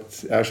det at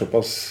jeg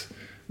såpass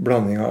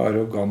blanding av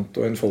arrogant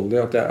og enfoldig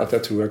at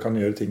jeg tror jeg kan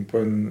gjøre ting på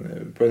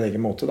en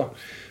egen måte da.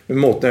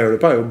 Men måten jeg gjør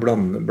det på jo å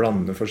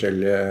blande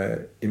forskjellige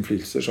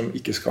innflytelser som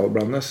ikke skal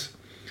blandes.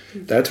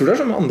 Jeg tror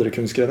det som andre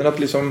kunstgrener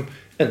at liksom,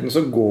 enten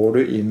så går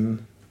du inn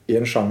i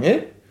en sjanger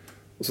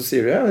og så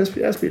sier du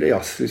jeg spiller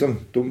jazz liksom,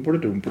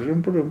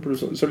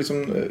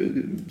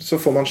 så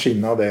får man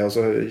skinnet av det og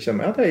så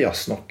kjenner jeg at det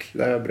jazz nok,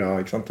 det bra,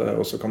 ikke sant?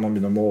 Og så kan man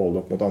begynne å måle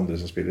opp mot andre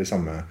som spiller i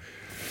samme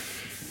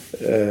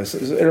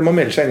eller man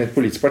melder seg inn i et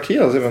politisk parti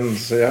altså, men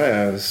så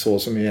jeg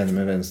så mye enig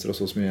med Venstre og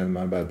så mye enig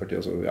med Arbeiderpartiet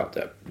og så jeg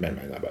melder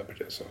meg inn i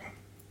Arbeiderpartiet så.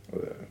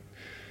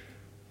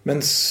 Men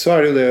så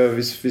det jo det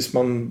hvis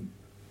man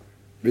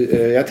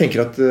jeg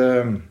tenker at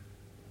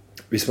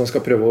hvis man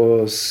skal prøve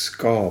å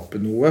skape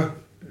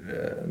noe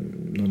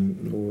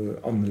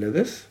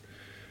annerledes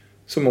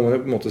så må man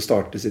jo på en måte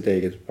starte sitt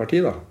eget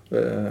parti da.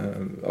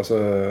 Altså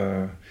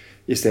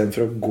i stedet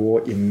for å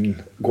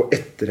gå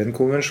etter en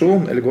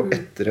konvensjon eller gå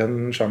etter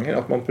en sjanger,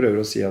 at man prøver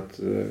å si at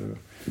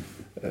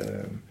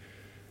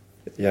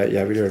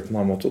jeg vil gjøre det på en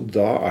annen måte, og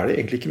da det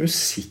egentlig ikke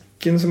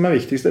musikken som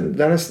viktigst.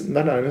 Det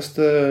nærmest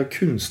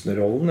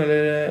kunstnerrollen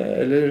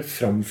eller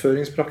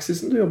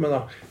framføringspraksisen du jobber med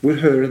da. Hvor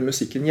hører den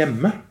musikken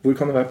hjemme? Hvor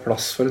kan det være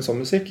plass for en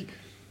sånn musikk?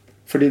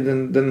 Fordi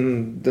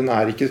den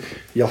ikke...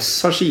 Jazz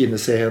har sine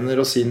scener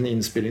og sin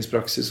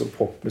innspillingspraksis, og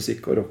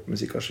popmusikk og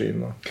rockmusikk har sin,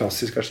 og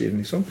klassisk har sin,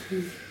 liksom.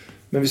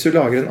 Men hvis du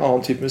lager en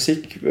annen type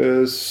musikk,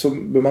 så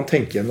bør man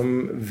tenke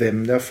gjennom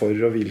hvem det for,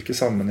 og hvilke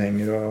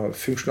sammenhenger, og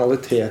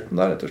funksjonaliteten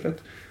der, rett og slett.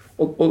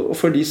 Og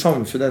fordi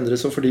samfunnet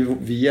endres, og fordi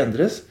vi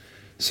endres,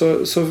 så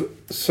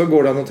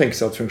går det an å tenke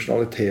seg at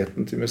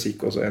funksjonaliteten til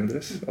musikk også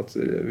endres. At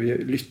vi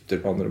lytter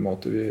på andre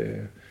måter,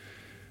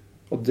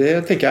 og det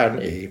tenker jeg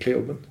den egentlige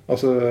jobben.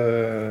 Altså,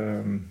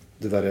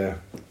 det der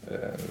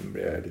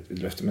blir jeg litt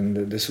vidløftet, men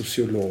det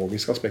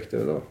sosiologiske aspektet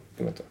ved det da, på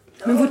en måte.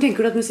 Men hvor tenker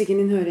du at musikken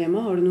din hører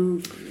hjemme? Har du noen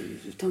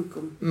tanker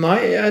om? Nei,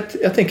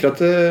 jeg tenker at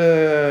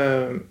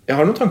jeg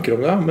har noen tanker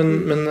om det,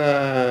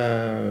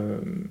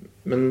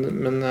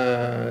 men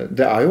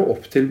det jo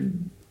opp til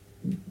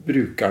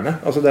brukerne.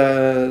 Altså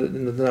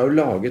den jo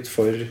laget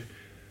for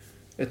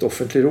et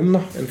offentlig rom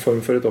da, en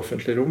form for et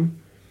offentlig rom.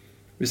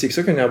 Hvis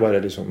ikke så kunne jeg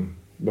bare liksom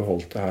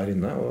beholdt det her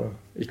inne og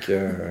ikke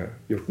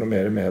gjort noe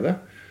mer med det.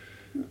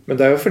 Men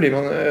det jo fordi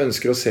man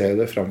ønsker å se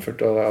det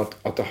framført, og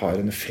at det har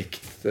en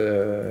effekt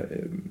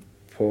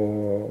på...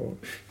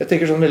 Jeg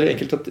tenker sånn veldig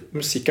enkelt at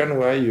musikk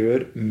noe jeg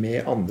gjør med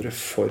andre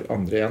for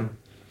andre igjen.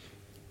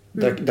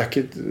 Det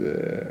ikke...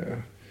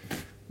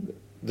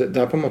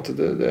 Det på en måte...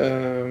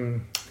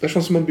 Det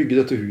sånn som å bygge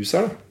dette huset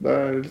her. Da.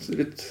 Det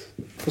litt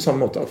på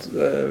samme måte at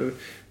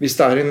hvis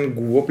det en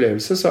god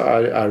opplevelse, så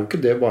det jo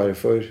ikke det bare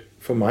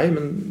for meg,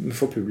 men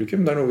for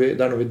publikum. Det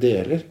noe vi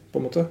deler, på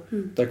en måte.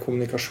 Det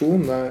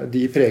kommunikasjon.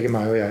 De preger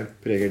meg, og jeg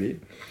preger de.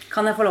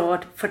 Kan jeg få lov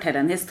å fortelle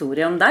en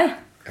historie om deg?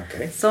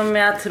 Okay. Som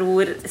jeg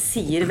tror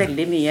sier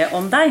veldig mye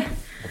om deg.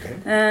 Okay.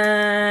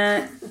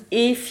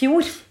 I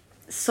fjor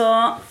så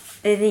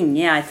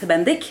ringer jeg til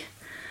Bendik.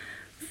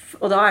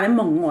 Og da det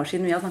mange år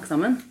siden vi har snakket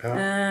sammen. Ja.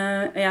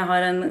 Jeg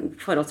har en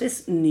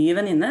forholdsvis ny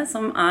venninne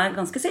som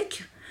ganske syk.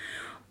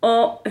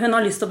 Og hun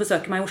har lyst til å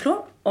besøke meg i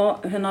Oslo,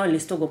 og hun har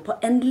lyst til å gå på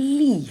en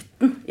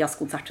liten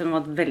jazzkonsert. Hun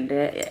var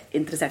veldig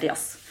interessert i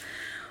jazz.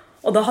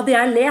 Og da hadde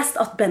jeg lest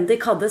at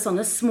Bendik hadde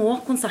sånne små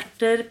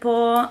konserter på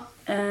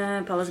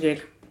Palace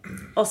Grill.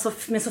 Men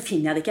så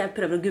finner jeg det ikke. Jeg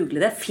prøver å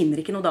google det. Finner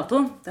ikke noe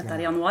dato. Dette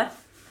i januar.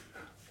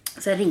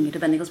 Så jeg ringer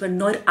til Bendik og spør,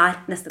 når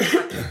neste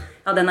konsert?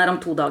 Ja, den om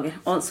 2 dager.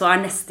 Og så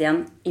neste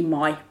igjen i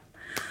mai.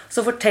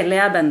 Så forteller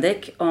jeg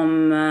Bendik om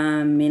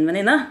min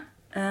venninne.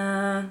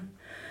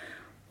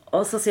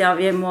 Og så sier jeg,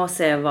 vi må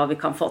se hva vi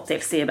kan få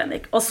til, sier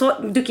Bendik. Og så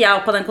dukker jeg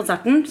opp på den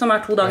konserten, som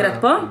 2 dager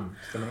etterpå.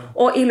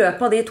 Og i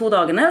løpet av de 2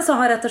 dagene, så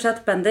har rett og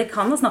slett Bendik,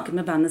 han har snakket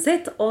med bandet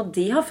sitt, og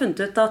de har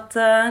funnet ut at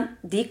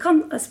de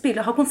kan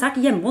ha konsert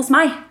hjemme hos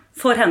meg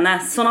for henne,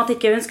 sånn at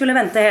ikke hun skulle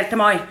vente helt til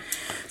mai.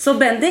 Så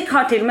Bendik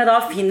har til og med da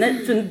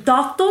funnet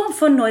dato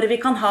for når vi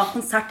kan ha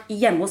konsert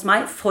hjemme hos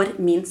meg for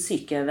min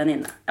syke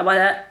venninne.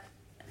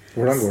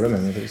 Hvordan går det med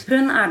henne?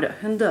 Hun død.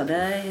 Hun døde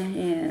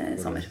i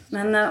sommer.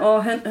 Og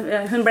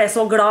hun ble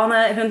så glad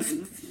når hun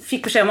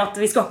fikk beskjed om at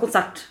vi skulle ha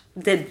konsert.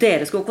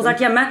 Dere skulle ha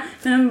konsert hjemme,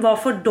 men hun var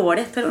for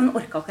dårlig til hun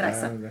orket ikke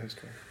reise.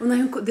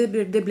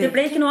 Det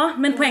ble ikke noe av,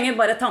 men poenget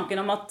bare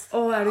tanken om at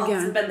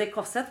Bendik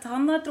Hofseth,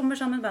 han har trommer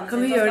sammen med bandet. Kan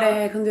du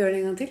gjøre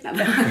det en gang til?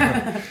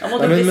 Da må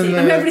du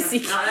bli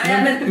syk.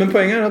 Men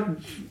poenget at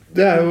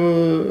det jo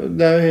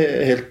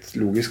helt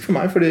logisk for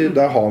meg, fordi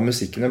da har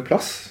musikken en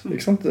plass,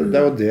 ikke sant?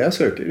 Det jo det jeg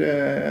søker,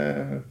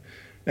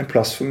 en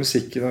plass for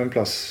musikken og en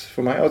plass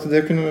for meg, at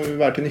det kunne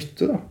være til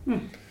nytte da.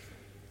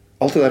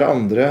 Alt det der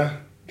andre,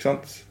 ikke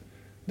sant?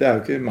 Det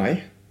jo ikke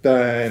meg. Det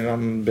en eller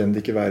annen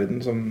Bendik i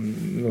verden som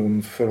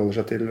noen forholder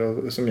seg til,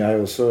 og som jeg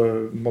også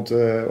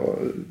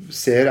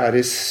ser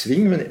i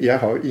sving, men jeg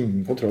har jo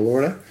ingen kontroll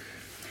over det.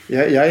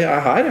 Jeg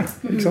her,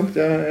 ikke sant?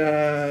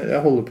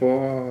 Jeg holder på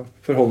å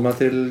forholde meg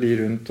til de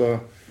rundt,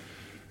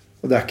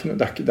 og det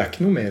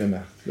ikke noe mer enn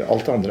det.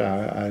 Alt det andre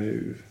har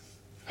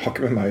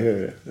ikke med meg å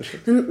gjøre.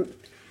 Men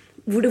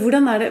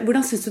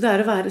hvordan synes du det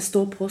å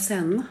stå på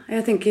scenen?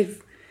 Jeg tenker,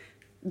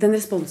 den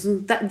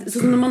responsen,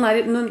 sånn når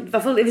I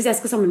hvert fall hvis jeg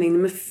skal sammenligne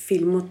med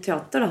film og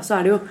teater, da,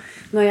 så det jo,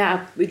 når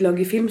jeg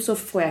lager film, så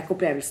får jeg ikke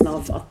opplevelsen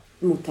av at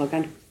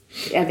mottakeren,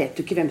 jeg vet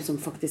jo ikke hvem som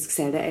faktisk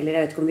ser det, eller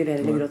jeg vet ikke om de ler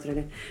eller gråter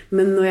eller.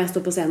 Men når jeg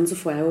står på scenen, så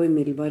får jeg jo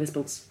umiddelbar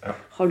respons. Ja.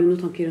 Har du noen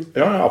tanker rundt?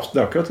 Ja, absolutt.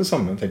 Det akkurat det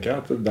samme, tenker jeg.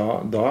 At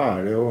da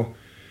det jo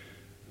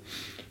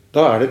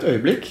da det et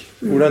øyeblikk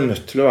hvor du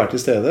nødt til å være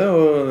til stede,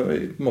 og på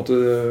en måte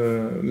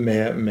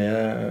med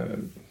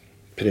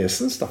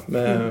presens, da,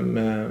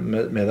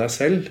 med deg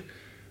selv.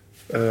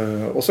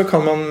 Og så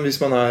kan man, hvis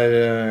man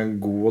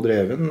god og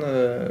dreven,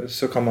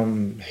 så kan man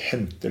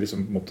hente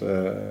liksom på en måte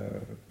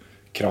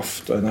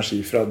kraft og energi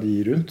fra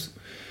de rundt.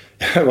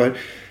 Jeg var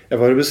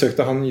og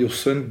besøkte han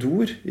Youssou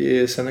N'Dour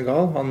i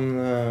Senegal. Han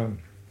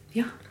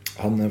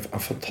Han er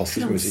en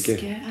fantastisk musiker.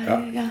 Ja.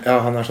 Ja,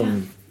 han er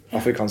sånn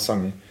afrikansk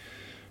sanger.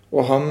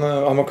 Og han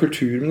var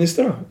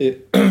kulturminister da, i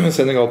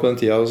Senegal på den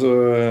tida. Og så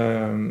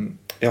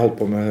jeg holdt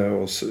på med å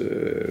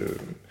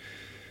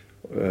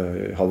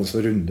hadde en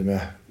sånn runde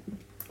med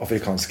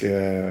afrikanske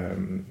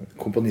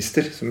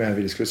komponister som jeg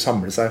ville skulle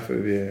samle seg for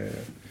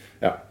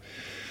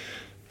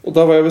og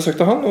da var jeg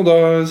besøkt av han, og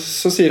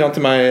så sier han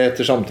til meg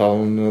etter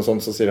samtalen og sånt,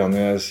 så sier han,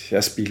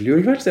 jeg spiller jo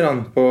i kveld, sier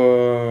han,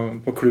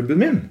 på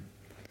klubben min.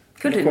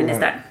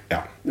 Kulturministeren.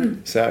 Ja.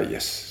 Så jeg,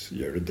 yes,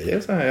 gjør du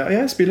det? Så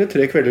jeg spiller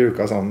 3 kvelder i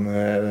uka, sånn.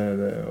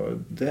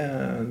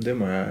 Det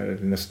må jeg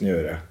nesten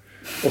gjøre.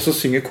 Og så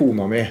synger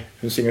kona mi,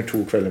 hun synger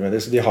 2 kvelder med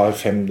det, så de har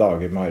 5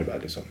 dager med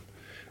arbeid, liksom.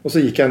 Og så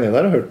gikk jeg ned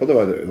der og hørte på, det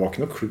var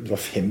ikke noe klubb, det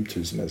var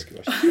 5000 mennesker.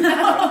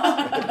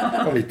 Det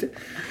var vanvittig.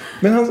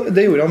 Men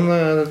det gjorde han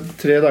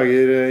 3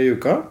 dager i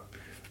uka.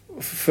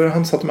 For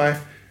han sa til meg,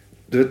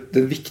 du vet,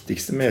 det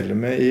viktigste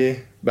medlemmet i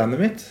bandet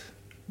mitt,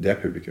 det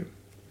er publikum.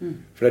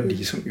 For det er de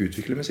som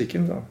utvikler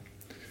musikken. Da.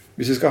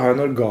 Hvis vi skal ha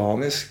en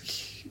organisk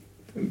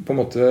på en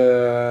måte,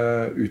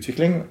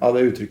 utvikling av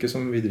det uttrykket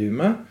som vi driver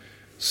med,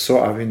 så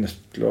er vi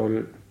nødt til å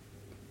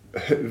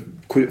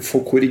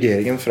få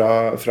korrigeringen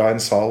fra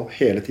en sal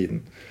hele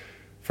tiden.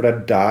 For det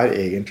er der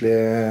egentlig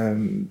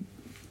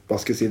hva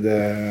skal jeg si,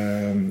 det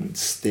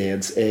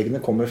stedsegne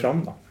kommer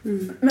fram da.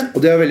 Og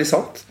det er veldig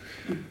sant.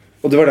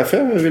 Og det var derfor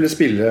jeg ville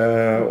spille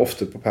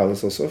ofte på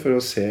Palace også, for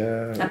å se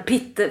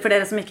for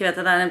dere som ikke vet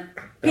det, det er en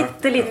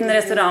pitteliten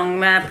restaurant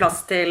med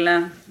plass til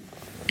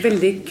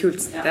veldig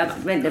kult sted,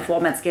 veldig få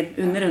mennesker,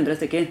 under 100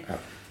 stykker.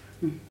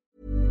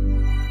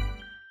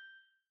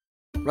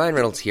 Ryan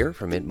Reynolds here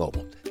from Mint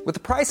Mobile. With the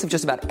price of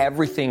just about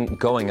everything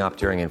going up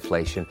during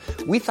inflation,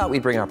 we thought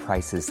we'd bring our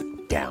prices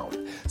down.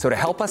 So to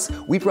help us,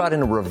 we brought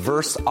in a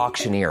reverse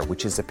auctioneer,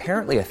 which is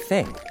apparently a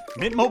thing.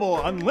 Mint Mobile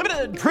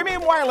Unlimited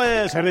Premium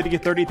Wireless. How to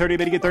get 30, 30,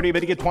 how to get 30, how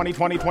to get 20,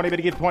 20, 20, how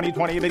to get 20,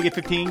 20, how to get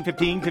 15,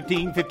 15,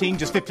 15, 15,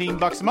 just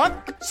 $15 a month?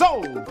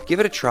 Sold!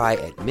 Give it a try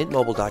at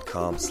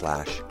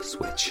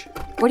mintmobile.com/switch.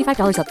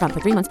 $45 up front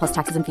for 3 months plus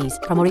taxes and fees.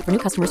 Promo rate for new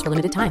customers for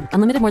limited time.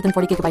 Unlimited more than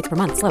 40 gigabytes per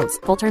month. Slows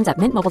full terms at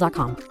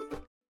mintmobile.com.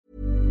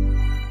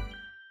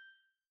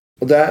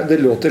 Og det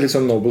låter litt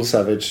som Noble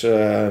Savage.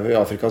 I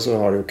Afrika så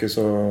har det jo ikke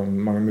så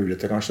mange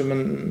muligheter kanskje,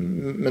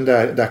 men det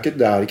er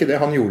ikke det.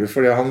 Han gjorde det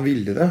fordi han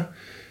ville det.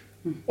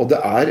 Og det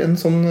er en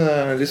sånn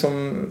litt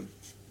sånn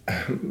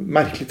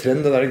merkelig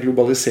trend, det der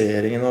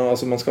globaliseringen, og,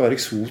 altså man skal være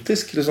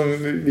eksotisk. Liksom,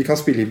 vi kan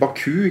spille i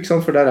Baku, ikke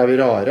sant? For der er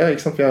vi rare,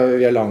 ikke sant?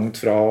 Vi er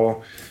langt fra,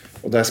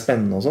 og det er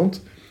spennende og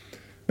sånt.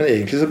 Men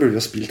egentlig så burde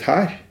vi ha spilt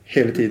her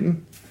hele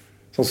tiden.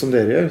 Sånn som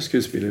dere gjør,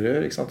 skuespillere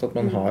gjør, ikke sant? At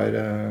man har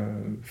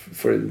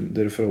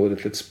dere forholder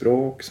til et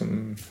språk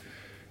som,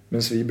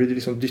 mens vi blir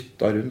liksom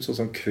dyttet rundt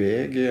sånn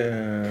kveg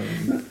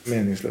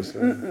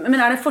meningsløse. Men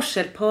er det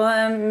forskjell på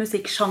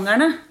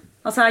musikksjangerne?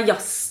 Altså er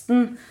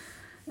jazzen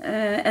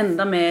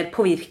enda mer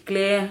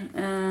påvirkelig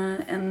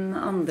enn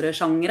andre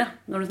sjangere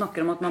når du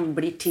snakker om at man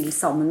blir til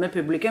sammen med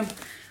publikum?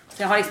 Så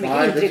jeg har liksom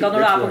ikke inntrykk av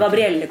når du er på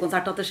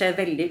Gabrielle-konsert at det skjer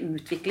veldig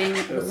utvikling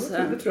hos,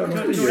 det tror jeg man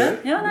tror gjør.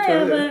 Ja,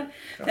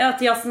 at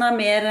jazzen er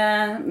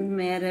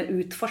mer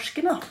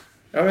utforskende da.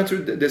 Ja, men jeg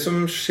tror det som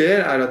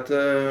skjer er at,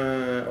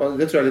 og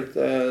det tror jeg litt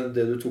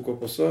det du tok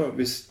opp også,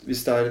 hvis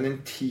det er en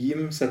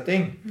intim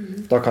setting,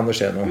 da kan det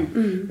skje noe.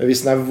 Men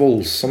hvis den er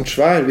voldsomt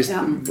svær,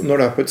 når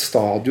det er på et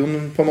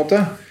stadion på en måte,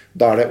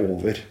 da er det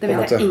over. Det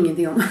vet jeg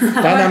ingenting om.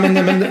 Nei, men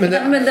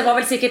det var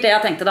vel sikkert det jeg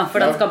tenkte da, for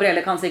at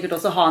Gabrielle kan sikkert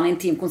også ha en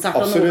intim konsert,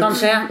 og noe kan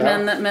skje,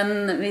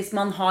 men hvis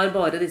man har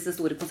bare disse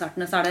store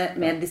konsertene, så er det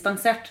mer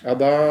distansert. Ja,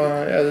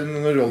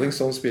 når Rolling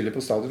Stones spiller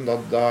på stadion,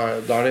 da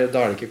er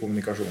det ikke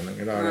kommunikasjon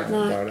lenger. Da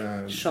er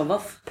det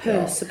show-off.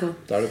 Pøse på.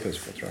 Da er det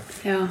pøse på, tror jeg.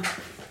 Ja.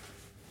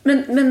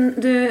 Men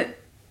du...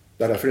 Det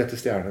er derfor det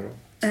heter stjerner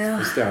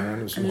også. Stjerner er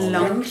noe som har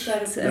vært.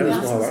 Det er noe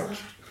som har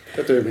vært.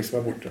 Et øyeblikk som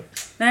er borte.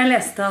 Men jeg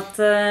leste at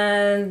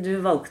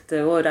du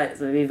valgte å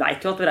reise, vi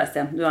vet jo at du reiste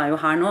hjem, du er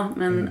jo her nå,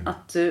 men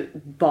at du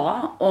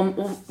ba om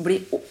å bli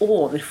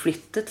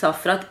overflyttet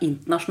fra et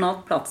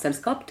internasjonalt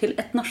plateselskap til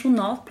et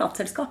nasjonalt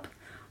plateselskap.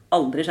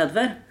 Aldri skjedd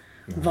før.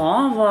 Hva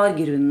var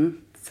grunnen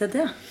til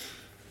det?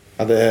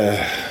 Ja,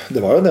 det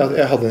var jo det at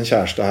jeg hadde en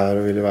kjæreste her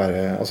og ville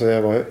være, altså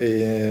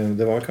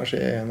det var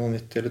kanskje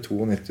 91 eller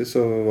 92,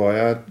 så var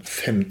jeg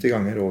 50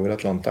 ganger over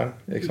Atlanteren,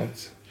 ikke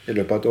sant? I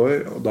løpet av et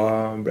år, og da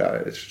ble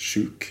jeg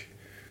syk.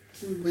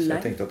 Så jeg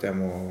tenkte at jeg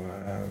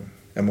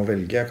må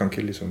velge, jeg kan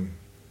ikke liksom...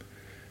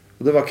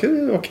 Og det var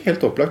ikke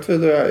helt opplagt,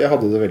 for jeg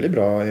hadde det veldig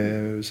bra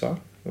i USA.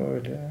 Det var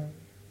veldig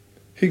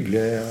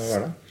hyggelig å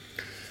være der.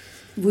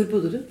 Hvor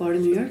bodde du? Var det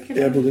New York?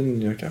 Eller? Jeg bodde i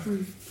New York, ja.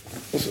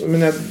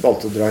 Men jeg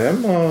valgte å dra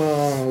hjem,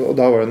 og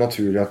da var det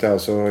naturlig at jeg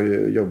også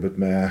jobbet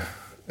med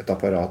et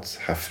apparat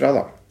herfra,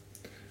 da.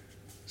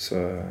 Så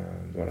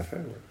det var derfor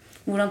jeg gjorde det.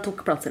 Hvordan tok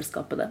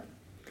plateselskapet det?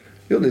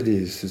 Jo,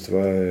 de syntes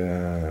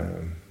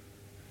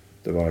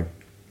de var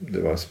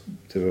glad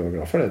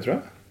for det, tror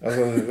jeg.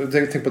 Altså,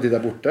 tenk på de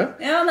der borte.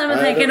 Ja, nei, men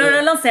tenker når du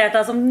lanserte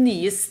deg som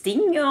nye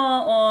Sting,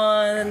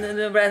 og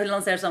du ble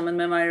lansert sammen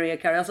med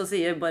Mariah Carey, så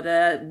sier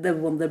bare The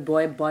Wonder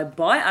Boy, bye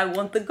bye, I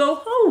want to go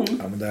home.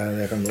 Ja, men det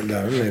er jo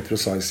en mye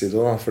prosaisk side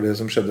da, for det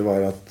som skjedde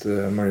var at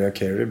Mariah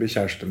Carey ble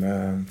kjæreste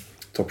med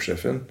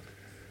toppsjefen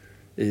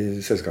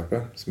i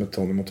selskapet, som het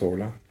Tony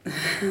Motola.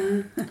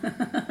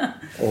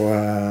 Og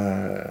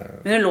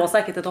men hun lå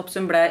seg ikke til topps,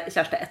 hun ble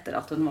kjæreste etter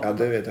at hun var. Ja,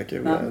 det vet jeg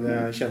ikke,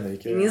 jeg kjenner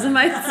ikke. Ingen som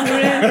vet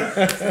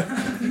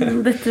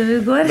hvor dette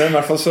går. Men i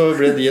hvert fall så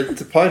ble de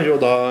et par,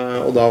 og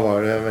da var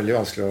det veldig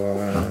vanskelig å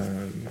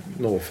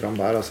nå frem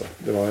der, altså.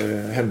 Det var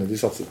henne de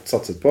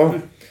satset på.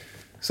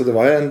 Så det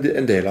var en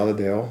del av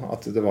det også,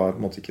 at det var på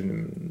en måte ikke,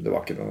 det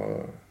var ikke noe.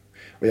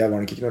 Og jeg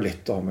var nok ikke noe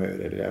lett å ha med å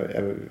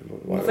gjøre.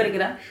 Hvorfor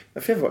ikke det?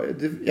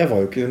 Jeg var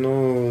jo ikke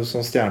noe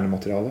sånn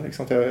stjernemateriale, ikke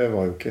sant? Jeg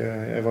var jo ikke,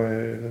 jeg var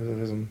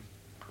liksom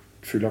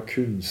full av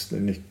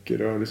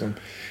kunstnernykker og liksom,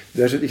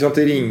 ikke sant,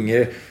 det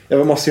ringer. Jeg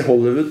var masse i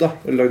Hollywood da,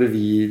 og lagde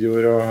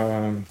videoer, og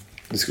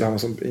det skulle ha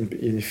meg sånn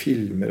inn i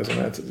filmer og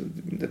sånn.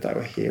 Dette er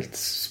jo helt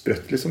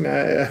sprøtt, liksom.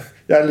 Jeg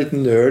er en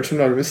liten nerd som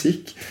lager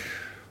musikk.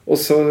 Og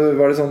så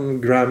var det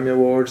sånn Grammy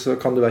Awards, så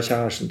kan du være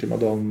kjæresten til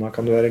Madonna,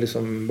 kan du være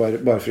liksom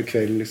bare for i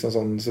kveld, liksom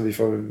sånn, så vi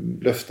får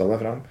løfta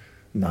deg frem.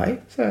 Nei,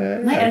 så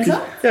jeg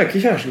er ikke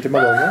kjæresten til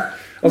Madonna.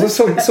 Altså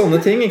sånne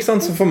ting, ikke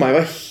sant, som for meg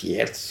var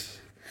helt...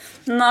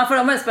 Nei, for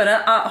da må jeg spørre,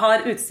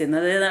 har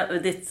utseendet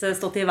ditt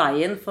stått i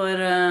veien for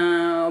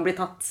å bli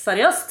tatt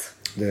seriøst?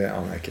 Det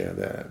aner jeg ikke.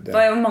 Det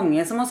er jo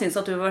mange som har syntes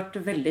at du har vært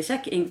veldig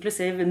kjekk,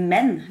 inklusiv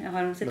menn. Jeg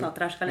har noen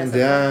sitater her, skal jeg lese. Men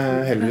det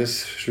er heldigvis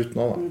slutt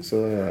nå, da.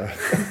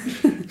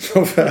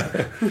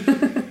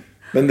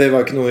 Men det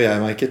var ikke noe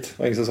jeg merket. Det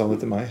var ingen som sa det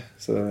til meg.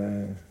 Så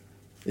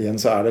igjen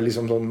så er det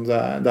liksom sånn,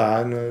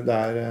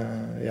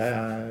 jeg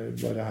er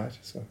bare her.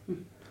 Så.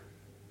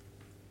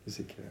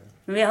 Hvis ikke...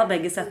 Vi har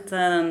begge sett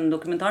den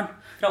dokumentaren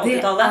fra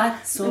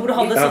 80-tallet. Hvor du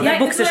hadde sånne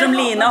bukser som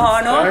Line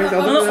har nå.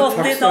 Noen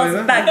 80-talls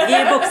baggy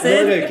bukser.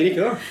 Du røyker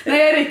ikke da? Nei,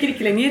 jeg røyker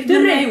ikke lenger.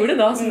 Men jeg gjorde det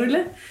da,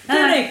 selvfølgelig. Du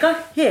røyka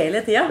hele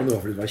tiden. Men det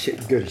var fordi du var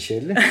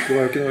gørrkjedelig. Det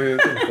var jo ikke noe å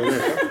tenke på det.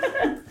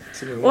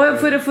 Og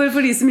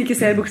for de som ikke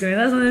ser buksene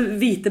mine, sånne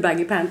hvite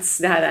baggy pants.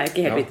 Det her er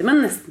ikke helt hvite, men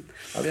nesten.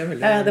 Ja,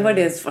 det var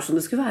det som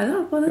det skulle være da,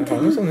 på den tiden. Jeg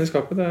har noe sånn i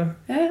skapet, det.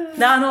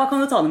 Ja, nå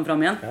kan du ta dem frem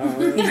igjen.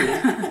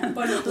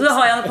 Så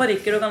har jeg noen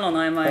parykker du kan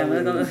låne i meg.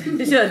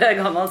 Du kjører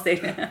gammel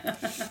stil.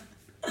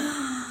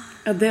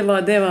 Ja, det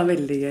var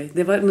veldig gøy.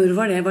 Når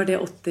var det? Var det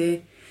 80...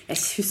 Jeg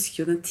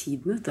husker jo den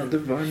tiden, vet du. Ja, det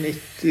var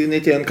 90,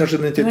 91,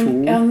 kanskje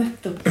 92. Ja,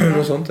 nettopp.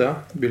 Noe sånt, ja.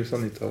 Begynnelsen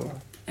av 90-tallet.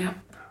 Ja.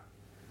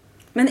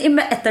 Men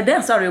etter det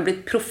så har du jo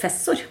blitt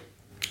professor.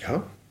 Ja.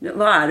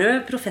 Hva er du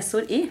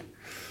professor i?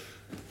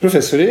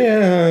 Professor i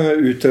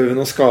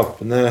utøvende og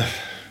skapende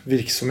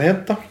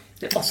virksomhet, da.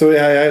 Så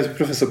jeg er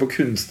professor på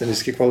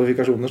kunstneriske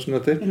kvalifikasjoner, som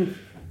det heter.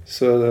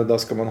 Så da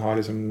skal man ha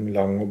liksom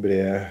lang og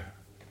bred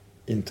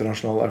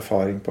internasjonal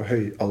erfaring på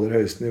aller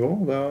høyeste nivå.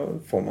 Da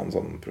får man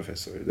sånn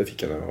professor. Det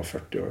fikk jeg da jeg var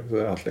 40 år, så det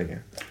har jeg hatt lenge.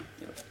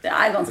 Det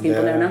er ganske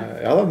imponerende.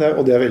 Ja, og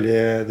det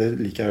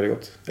liker jeg veldig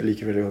godt. Jeg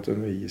liker veldig godt å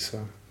undervise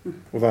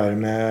og være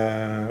med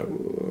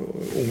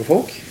unge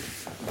folk.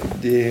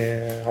 De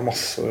har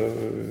masse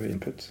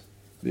input.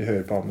 De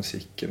hører på all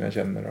musikken jeg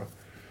kjenner og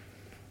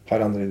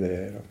har andre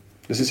ideer.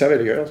 Det synes jeg er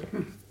veldig gøy, altså.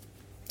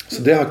 Så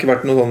det har ikke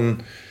vært noe sånn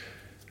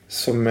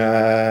som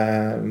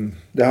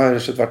det har rett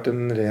og slett vært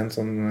en ren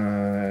sånn,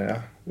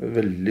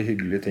 veldig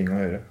hyggelig ting å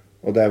gjøre.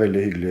 Og det er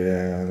veldig hyggelig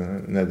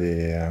nede i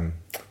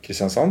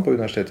Kristiansand på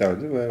Universitetet i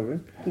Agder, hvor jeg jobber.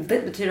 Det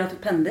betyr at du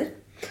pendler?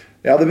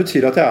 Ja, det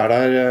betyr at jeg er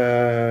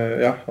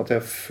der, at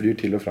jeg flyr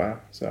til og fra,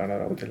 så jeg er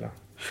der av og til, ja.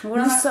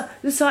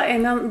 Du sa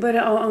en gang bare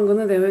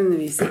angående det å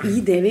undervise i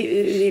det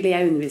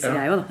jeg underviser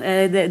jeg jo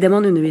da det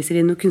man underviser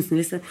i noe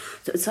kunstnerisk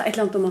sa et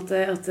eller annet om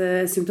at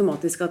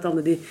symptomatisk at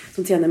alle de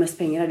som tjener mest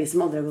penger er de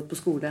som aldri har gått på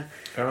skole.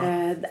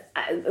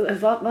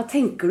 Hva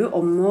tenker du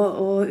om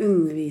å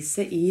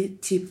undervise i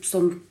typ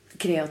sånn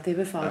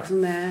kreative fag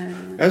som det?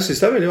 Jeg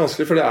synes det er veldig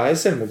vanskelig, for det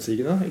er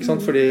selvmotsigende, ikke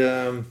sant? Fordi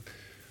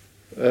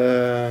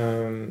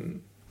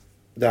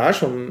det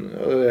er sånn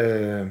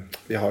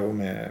vi har jo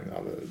med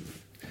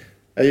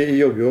jeg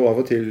jobber jo av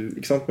og til,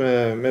 ikke sant,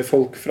 med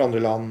folk fra andre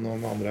land og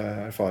med andre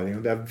erfaringer,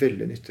 og det er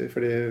veldig nyttig,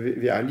 fordi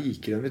vi er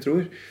likere enn vi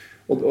tror.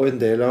 Og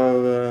en del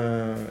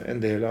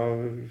av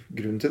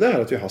grunnen til det er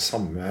at vi har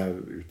samme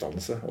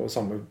utdannelse og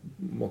samme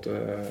måte.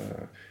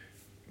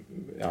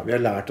 Vi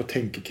har lært å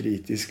tenke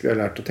kritisk, vi har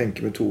lært å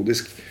tenke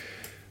metodisk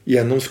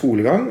gjennom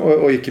skolegang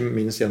og ikke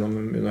minst gjennom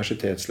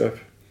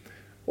universitetsløp.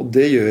 Og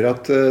det gjør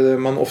at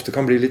man ofte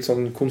kan bli litt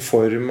sånn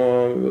konform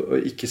og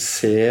ikke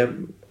se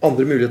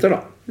andre muligheter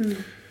da.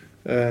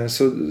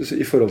 Så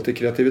i forhold til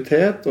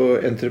kreativitet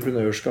og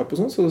entreprenørskap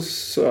og sånn,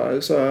 så er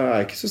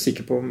jeg ikke så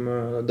sikker på om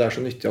det er så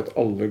nyttig at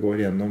alle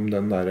går gjennom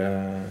den der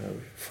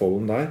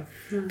folden der.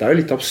 Det er jo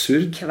litt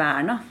absurd.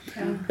 Kverna.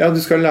 Ja, du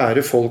skal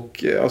lære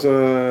folk, altså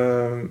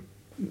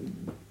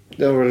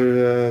Det var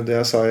det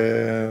jeg sa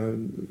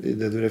i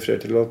det du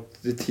refererte til,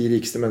 at de 10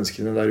 rikeste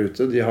menneskene der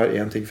ute, de har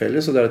en ting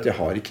felles, og det at de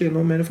har ikke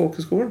noe mer i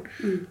folkeskolen.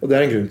 Og det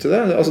en grunn til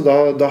det. Altså,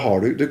 da har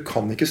du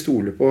kan ikke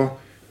stole på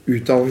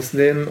utdannelsen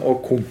din og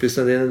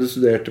kompisene dine du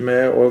studerte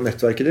med og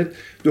nettverket ditt.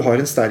 Du har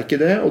en sterk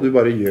idé, og du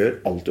bare gjør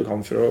alt du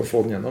kan for å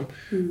få den gjennom.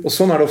 Og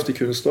sånn det ofte i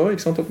kunst også,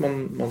 ikke sant? At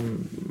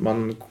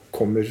man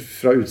kommer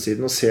fra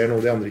utsiden og ser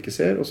noe de andre ikke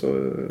ser, og så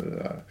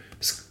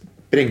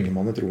sprenger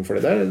man et rom for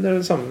det. Det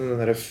det samme med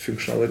den der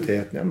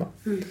funksjonaliteten igjen da.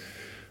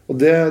 Og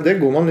det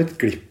går man litt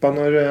glipp av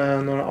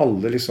når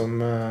alle liksom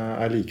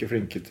like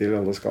flinke til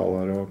alle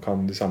skalaer og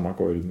kan de samme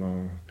akkordene og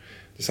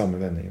de samme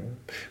vendingene.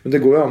 Men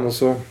det går jo an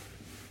også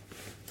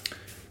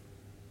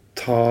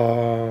ta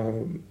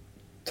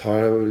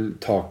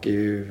tak i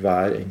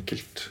hver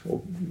enkelt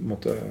og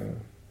måtte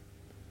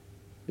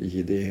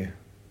gi de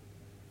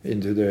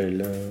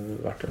individuelle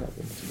verktøy.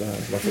 Det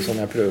I hvert fall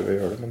sånn jeg prøver å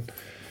gjøre det, men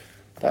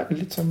det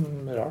litt sånn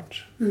rart.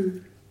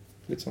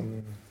 Litt sånn...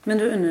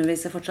 Men du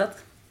underviser fortsatt?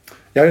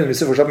 Jeg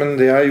underviser fortsatt, men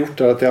det jeg har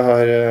gjort at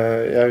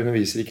jeg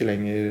underviser ikke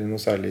lenger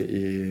noe særlig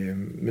i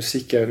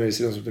musikk. Jeg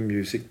underviser i noe som heter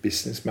Music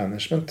Business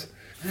Management.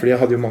 Fordi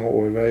jeg hadde jo mange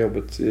år hvor jeg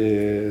jobbet i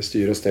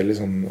styre og stell i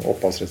sånn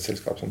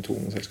opphavsrettsselskap, sånn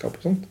toneselskap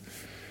og sånt.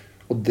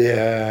 Og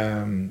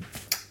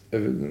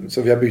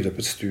så vi har bygd opp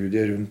et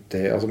studie rundt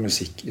det, altså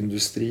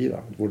musikkindustri da,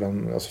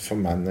 hvordan, altså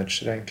for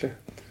managere egentlig.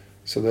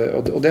 Så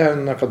og det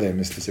en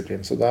akademisk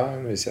disiplin, så da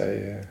underviser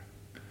jeg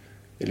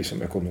i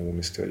liksom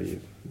økonomisk teori.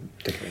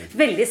 Teknologi.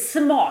 Veldig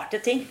smarte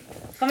ting.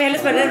 Kan vi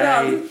heller spørre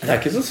deg? Det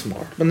ikke så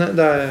smart, men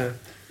det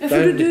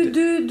for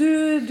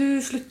du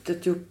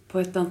sluttet jo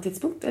på et eller annet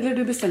tidspunkt, eller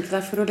du bestemte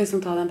deg for å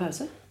liksom ta deg en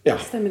pause? Ja.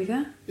 Stemmer ikke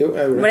det? Jo,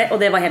 jeg gjorde det. Og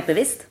det var helt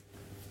bevisst?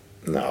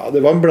 Ja,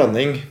 det var en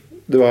blanding.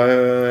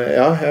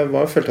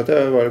 Jeg følte at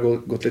jeg var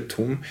gått litt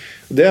tom.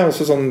 Det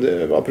også sånn,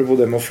 apropos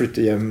det med å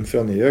flytte hjem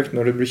fra New York,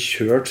 når det blir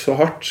kjørt så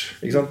hardt,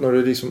 ikke sant? Når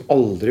du liksom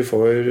aldri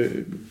får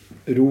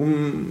rom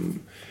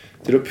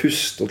til å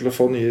puste og til å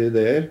få nye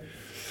ideer.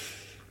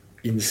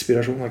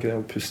 Inspirasjon, ikke det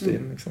å puste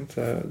inn, ikke sant?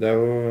 Det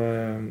jo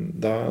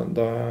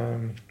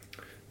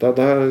da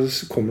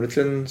kommer det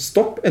til en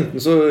stopp. Enten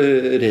så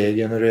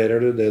regenererer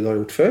du det du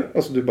har gjort før,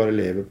 altså du bare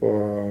lever på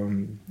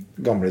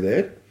gamle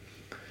ideer,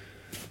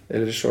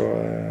 eller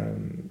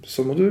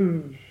så må du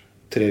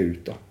tre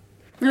ut da.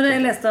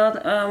 Jeg leste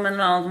om en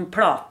eller annen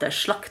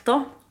plateslakt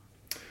også.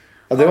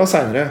 Ja, det var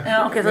senere.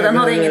 Ja, ok, så den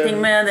hadde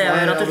ingenting med det å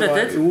gjøre at du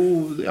sluttet?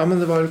 Ja, men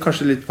det var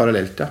kanskje litt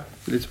parallelt, ja.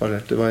 Litt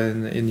parallelt. Det var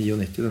i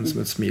 99, den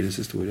som et smilets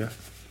historie.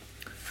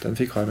 Den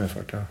fikk ha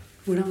medfart, ja.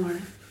 Hvordan var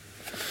det?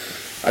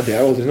 Nei, det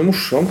jo aldri noe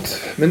morsomt.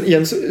 Men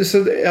igjen så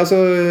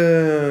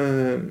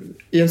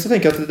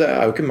tenker jeg at det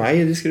jo ikke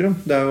meg de skriver om.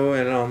 Det jo en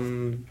eller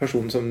annen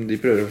person som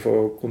de prøver å få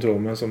kontroll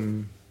med,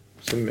 som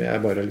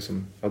jeg bare liksom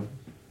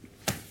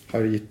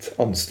har gitt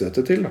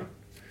anstøtet til da.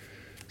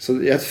 Så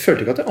jeg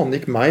følte ikke at det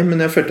angikk meg, men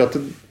jeg følte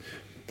at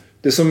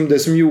det som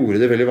gjorde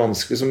det veldig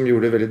vanskelig, som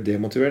gjorde det veldig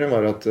demotiverende,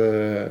 var at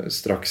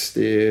straks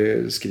de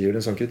skriver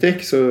en sånn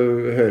kritikk, så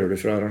hører du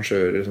fra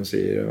arrangører som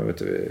sier, vet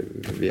du,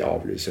 vi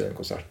avlyser den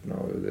konserten,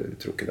 og vi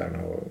tror ikke det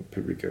noe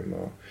publikum.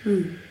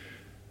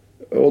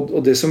 Og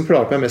det som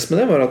plaget meg mest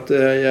med det, var at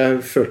jeg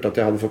følte at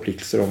jeg hadde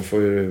forpliktelser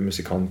overfor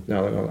musikantene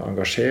jeg hadde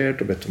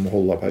engasjert, og bedt om å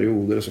holde av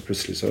perioder, og så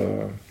plutselig så...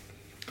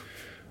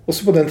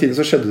 Også på den tiden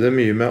så skjedde det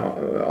mye med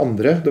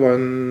andre. Det var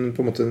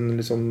på en måte en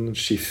litt sånn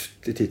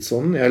skift i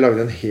tidsånden. Jeg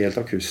lagde en helt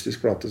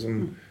akustisk plate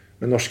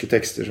med norske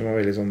tekster som var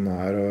veldig sånn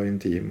nær og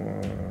intim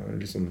og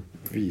litt sånn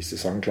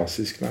visesang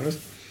klassisk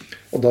nærmest.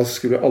 Og da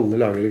skulle alle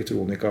lage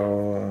elektronika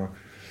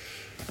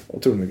og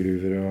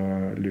trommegruver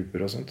og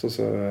looper og sånt. Og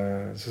så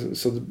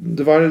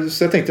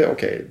jeg tenkte,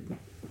 ok,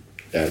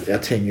 jeg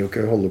trenger jo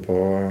ikke holde på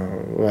å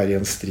være i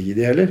en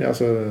strid i heller.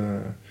 Altså,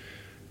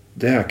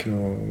 det ikke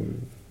noe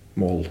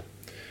mål.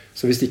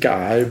 Så hvis det ikke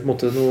på en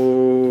måte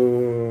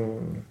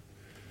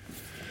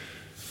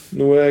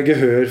noe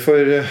gehør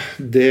for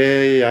det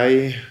jeg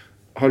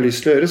har lyst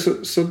til å gjøre,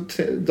 så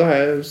da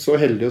jeg så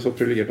heldig og så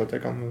privilegert at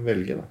jeg kan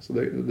velge da. Så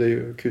det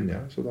kunne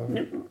jeg så da...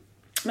 Men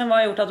hva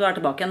har gjort at du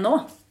tilbake igjen nå?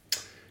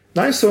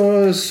 Nei, så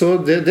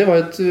det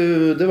var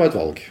et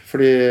valg.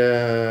 Fordi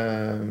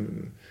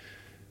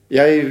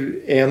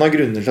en av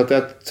grunnene til at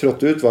jeg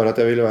trådte ut var at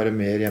jeg ville være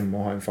mer hjemme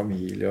og ha en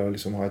familie og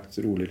liksom ha et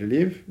roligere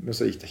liv. Men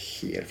så gikk det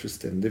helt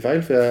fullstendig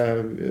feil, for jeg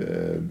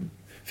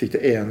fikk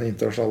det ene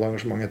internasjonale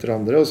engasjementet etter det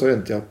andre, og så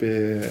endte jeg opp i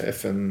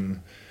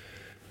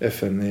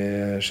FN i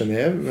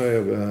Genève med å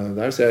jobbe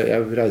der, så jeg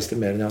reiste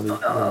mer enn jeg hadde.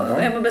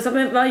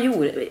 Men hva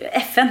gjorde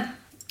FN?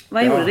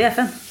 Hva gjorde du i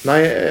FN?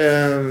 Nei,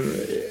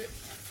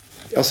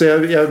 altså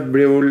jeg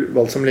ble jo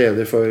valgt som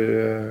leder for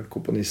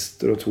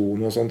komponister og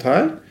tone og sånt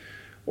her.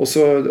 Og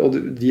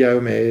de jo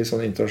med i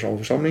sånne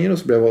internasjonale forsamlinger, og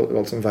så ble jeg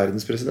valgt som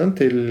verdenspresident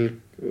til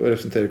å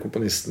representere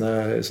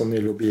komponistene sånn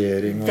i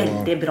lobbyering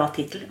Veldig bra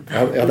titel.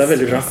 Ja, det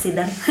veldig bra.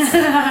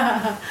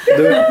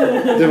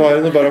 Det var jo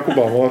når Barack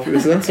Obama var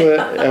president, så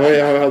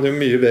jeg hadde jo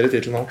mye bedre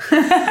titel nå.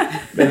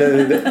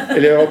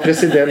 Eller jeg var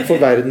president for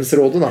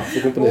verdensrådet da,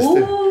 for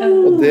komponister.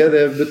 Og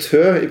det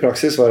betød i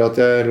praksis var at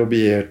jeg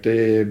lobbyerte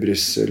i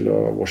Brussel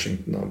og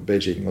Washington og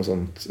Beijing og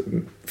sånt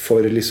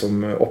for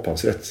liksom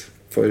opphavsrett,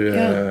 for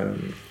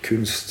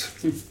kunst.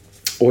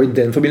 Og i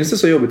den forbindelse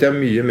så jobbet jeg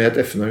mye med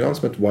et FN-organ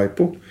som het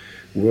WIPO,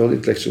 World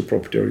Intellectual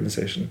Property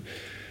Organization.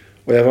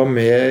 Og jeg var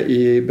med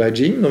i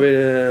Beijing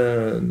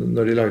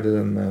når de lagde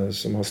den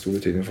som har stor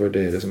betydning for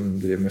dere som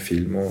driver med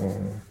film, og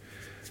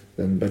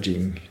den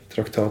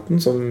Beijing-traktaten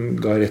som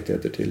ga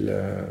rettigheter til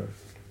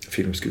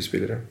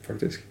filmskuespillere,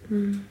 faktisk.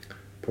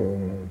 På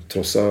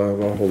tross av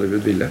hva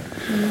Hollywood ville.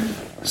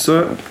 Så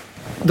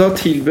da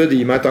tilbød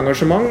de meg et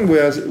engasjement hvor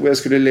jeg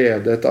skulle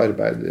lede et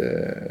arbeid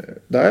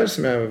der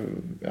som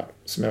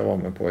jeg var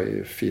med på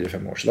i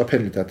 4-5 år. Så da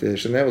pendlet jeg til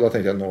Genève, og da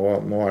tenkte jeg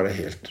nå det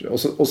helt... Og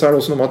så det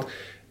også noe med at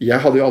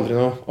jeg hadde jo aldri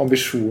noen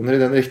ambisjoner i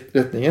den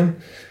retningen.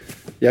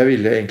 Jeg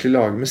ville egentlig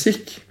lage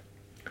musikk.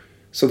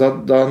 Så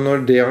da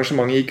når det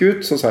arrangementet gikk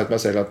ut, så sa jeg til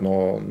meg selv at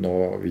nå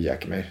vil jeg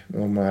ikke mer.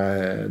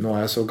 Nå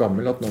jeg så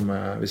gammel at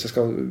hvis jeg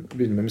skal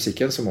begynne med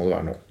musikken, så må det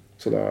være nå.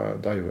 Så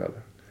da gjorde jeg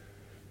det.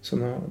 Så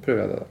nå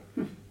prøver jeg det da.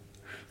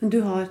 Men du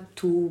har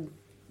 2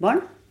 barn?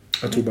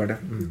 Jeg har 2 barn, ja.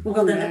 Hvor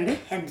gammel de?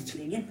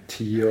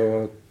 10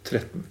 og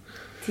 13.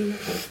 10 og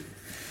 13.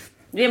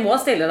 Vi må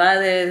stille deg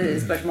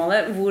det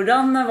spørsmålet.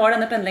 Hvordan var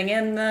denne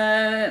pendlingen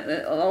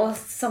å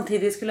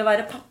samtidig skulle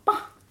være pappa?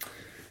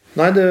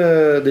 Nei,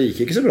 det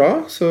gikk ikke så bra,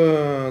 så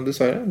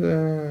dessverre.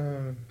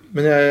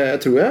 Men jeg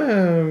tror jeg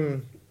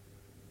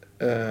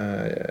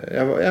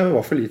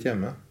var for lite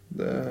hjemme.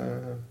 Det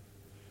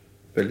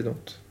veldig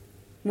dumt.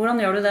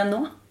 Hvordan gjør du det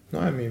nå? Nå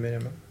jeg mye mer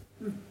hjemme.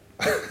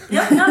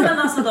 Ja, men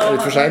altså da... Det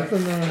litt for sent,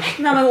 men...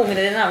 Nei, men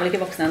ungene dine vel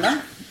ikke voksne ennå?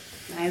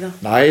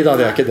 Neida,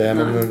 det ikke det,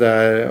 men og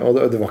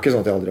det var ikke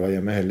sånn at jeg aldri var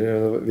hjemme heller.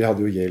 Vi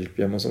hadde jo hjelp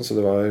hjemme og sånn, så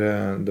det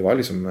var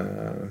liksom...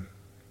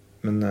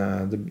 Men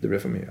det ble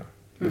for mye, ja.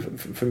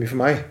 For mye for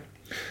meg.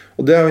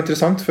 Og det jo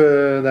interessant, for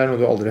det noe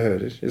du aldri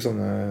hører i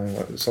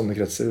sånne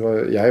kretser.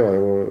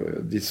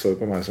 De så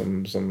på meg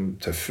som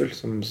tøffel,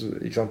 som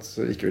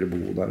ikke ville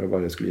bo der og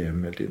bare skulle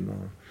hjem hele tiden.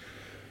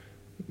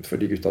 For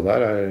de gutta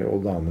der og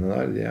damene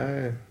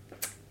der,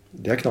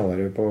 de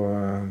knallere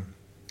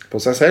på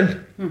seg selv.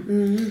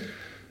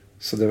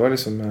 Så det var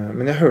liksom...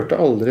 Men jeg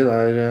hørte aldri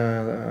der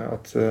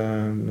at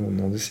noen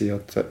hadde si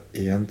at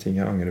en ting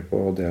jeg angrer på,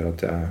 og det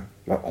at jeg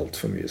var alt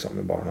for mye sammen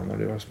med barna når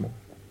de var små.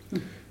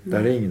 Det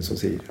det ingen som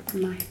sier.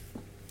 Nei.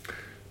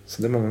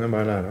 Så det må man jo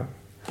bare lære av.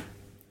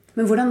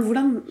 Men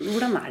hvordan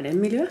det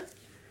miljø?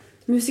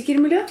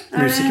 Musikermiljø?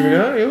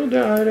 Musikermiljø? Jo,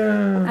 det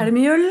det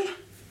mye øl?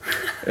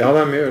 Ja,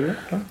 det mye øl,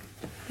 ja.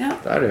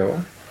 Det det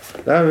også.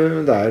 Det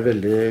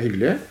veldig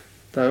hyggelig.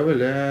 Det jo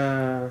veldig...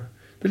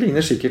 Det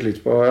ligner sikkert litt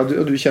på... Ja,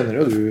 du kjenner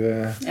jo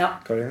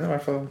Karoline, i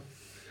hvert fall.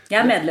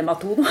 Jeg medlem av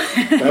 2 nå.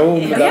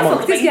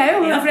 Faktisk jeg jo,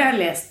 for jeg har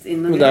lest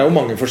inn. Men det jo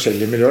mange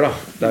forskjellige miljøer, da.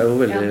 Det jo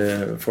veldig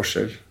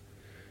forskjell.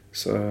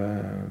 Så...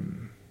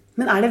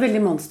 Men det veldig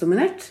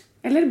mannsdominert?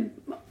 Eller?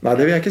 Nei,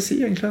 det vil jeg ikke si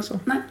egentlig, altså.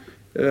 Nei.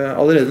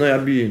 Allerede når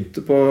jeg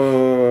begynte på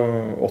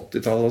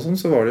 80-tallet og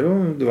sånn, så var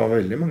det var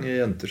veldig mange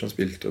jenter som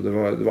spilte, og det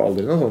var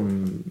aldri noe sånn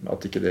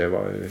at ikke det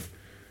var...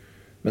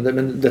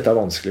 Men dette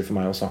vanskelig for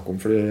meg å snakke om,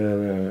 fordi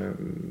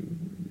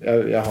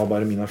jeg har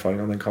bare min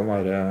erfaring, og den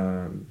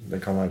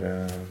kan være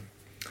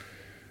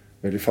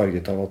veldig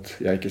farget av at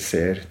jeg ikke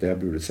ser det jeg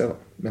burde se, da.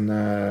 Men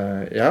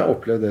jeg har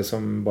opplevd det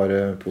som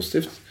bare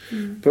positivt.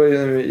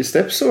 I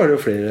Steps så var det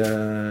jo flere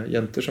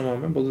jenter som var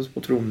med, både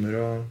på trommer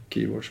og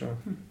keyboards.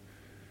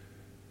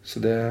 Så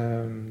det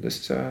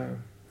synes jeg...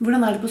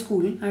 Hvordan det på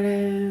skolen?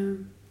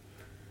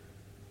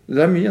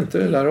 Det mye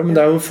jenter der også, men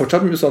det jo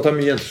fortsatt sånn at det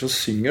mye jenter som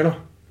synger, da.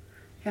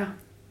 Ja.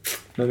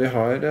 Men vi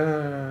har,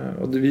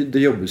 og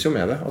det jobbes jo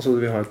med det. Altså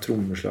vi har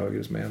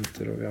trommeslagere som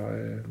jenter, og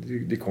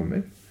de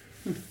kommer.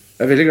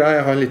 Jeg veldig glad,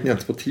 jeg har en liten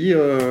jente på 10,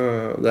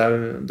 og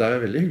det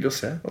veldig hyggelig å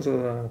se. Altså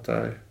at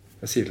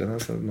jeg sier til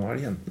henne, så nå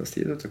det jentenes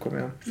tid, kom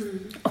igjen.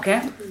 Ok,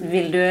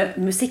 vil du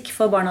musikk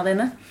for barna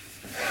dine?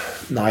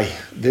 Nei,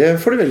 det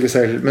får de velge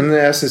selv. Men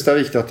jeg synes det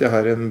viktig at de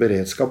har en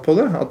beredskap på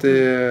det.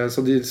 Så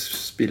de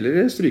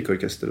spiller i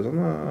strykeorkester og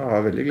sånn, og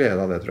har veldig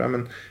glede av det, tror jeg.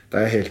 Men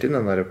det helt inn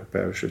den der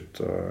 «Pappa jo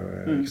slutt»,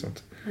 ikke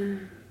sant?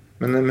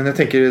 Men jeg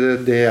tenker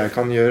det jeg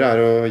kan gjøre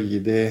å gi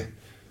de...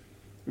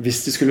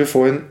 Hvis de skulle få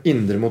en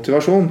indre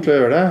motivasjon til å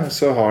gjøre det,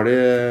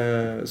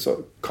 så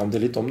kan de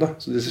litt om det.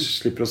 Så de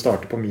slipper å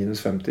starte på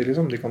minus 50,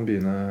 liksom. De kan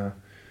begynne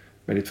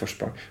med litt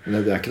forsprang.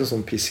 Men det ikke noe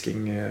sånn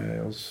pisking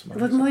hos meg.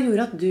 Hva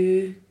gjorde at du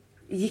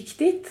gikk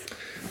dit?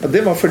 Ja,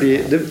 det var fordi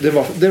det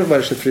var rett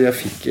og slett fordi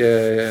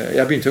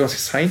jeg begynte jo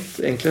ganske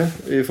sent, egentlig,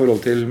 i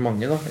forhold til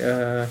mange, da.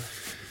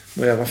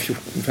 Når jeg var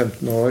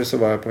 14-15 år,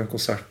 så var jeg på en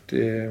konsert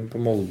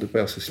på Molde, på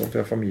Jazzhøgskolen, for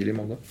jeg har familie i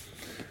Molde.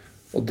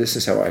 Og det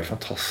synes jeg var helt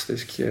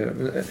fantastisk.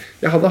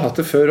 Jeg hadde hatt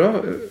det før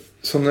også.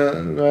 Så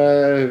når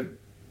jeg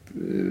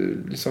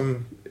liksom,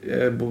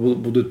 jeg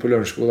bodde ute på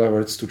Lørenskog, der var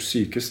det et stort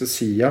sykehus til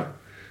siden.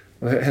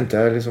 Og da hentet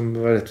jeg liksom,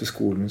 var rett ved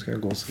skolen, skulle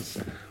jeg gå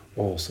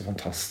så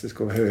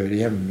fantastisk å høre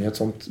hjemme i et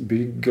sånt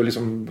bygg, og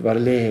liksom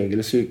være lege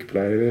eller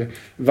sykepleier,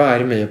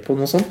 være med på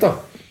noe sånt da.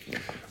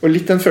 Og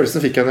litt den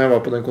følelsen fikk jeg når jeg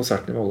var på den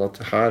konserten i Volda, at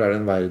her det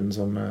en verden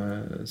som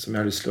jeg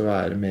har lyst til å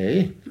være med i.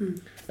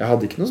 Jeg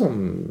hadde ikke noen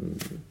sånn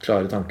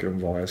klare tanker om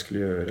hva jeg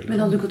skulle gjøre. Eller.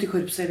 Men hadde du gått i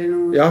korps eller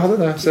noe? Ja, jeg hadde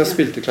det. Så jeg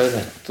spilte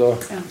klarinett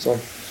og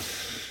sånn.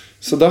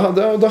 Så da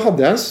hadde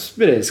jeg en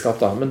beredskap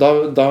da. Men da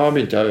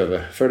begynte jeg å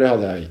øve. Før det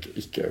hadde jeg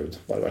ikke øvd.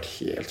 Bare vært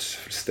helt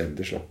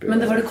fullstendig slopp.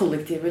 Men det var det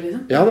kollektive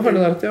liksom? Ja, det var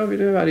det der at jeg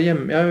ville være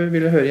hjemme. Jeg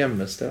ville høre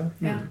hjemme et sted.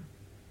 Ja.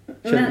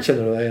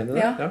 Kjenner du deg igjen i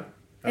det? Ja.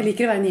 Jeg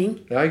liker å være en gjeng.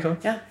 Ja, ikke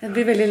sant? Ja, jeg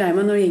blir veldig lei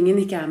meg når gjengen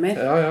ikke mer.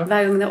 Ja.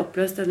 Hver gang det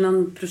oppløst et eller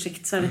annet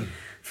prosjekt, så det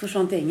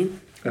forsvant gjengen.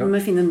 Nå må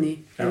jeg finne en ny.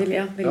 Jeg vil,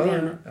 veldig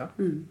gjerne. Ja.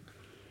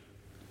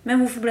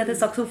 Men hvorfor ble det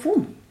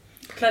saksofon?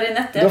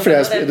 Klarinett? Det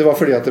var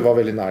fordi at det var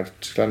veldig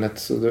nært klarinett.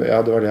 Så det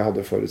var det jeg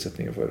hadde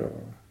forutsetninger for å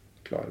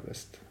klare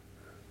best.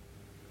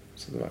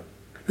 Så det var...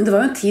 Men det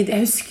var jo en tid,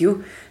 jeg husker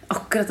jo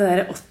akkurat det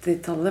der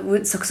 80-tallet,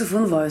 hvor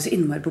saksofon var jo så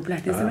innmari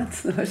populært instrument.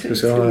 Det var så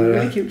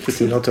utrolig kult.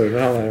 Christina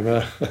Turner,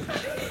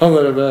 han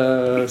med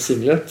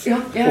singlet. Ja.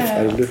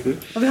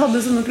 Og vi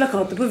hadde sånne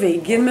plakater på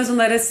veggen med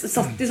sånne der,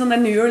 satt i sånne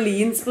der New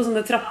Orleans på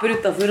sånne trapper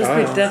utenfor og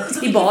spilte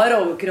i bar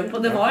overkropp.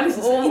 Og det var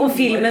liksom og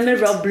filmen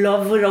med Rob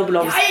Love, hvor Rob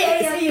Love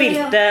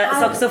spilte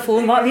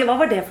saksofon. Hva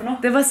var det for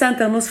noe? Det var St.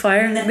 Elmo's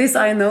Fire. This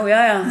I know.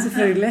 Ja,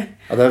 selvfølgelig.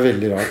 Ja, det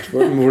veldig rart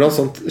hvordan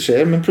sånt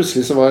skjer, men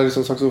plutselig så var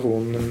liksom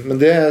saksofon, men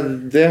det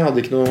hadde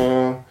ikke noe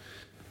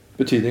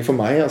betydning for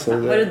meg altså,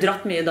 Har du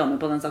dratt mye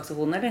damer på den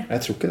saksofonen, eller? Jeg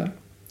tror ikke det.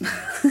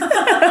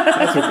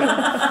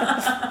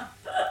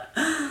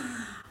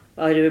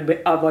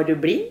 Var du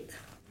blind?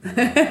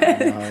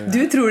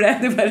 Du tror det,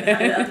 du bare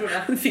jeg tror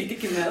det. Fikk det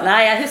ikke med deg.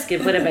 Nei, jeg husker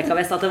på Rebecca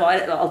West at det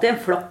var alltid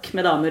en flokk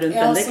med damer rundt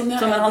Bendik, sånn,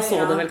 men han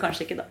så det vel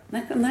kanskje ikke da.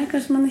 Nei,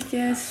 kanskje man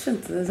ikke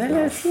skjønte det selv,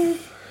 jeg vet ikke.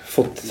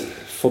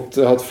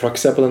 Jeg har hatt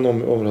flaks på den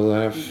området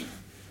der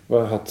jeg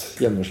har hatt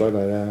gjennomslag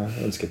der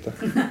jeg ønsket det.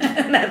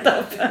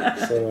 Nettopp.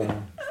 Så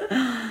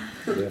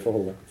det får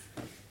holde.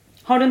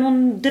 Har du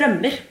noen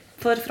drømmer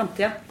for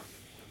fremtiden?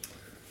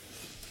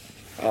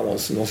 Ja, nå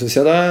synes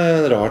jeg det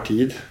en rar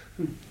tid.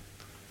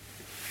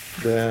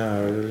 Det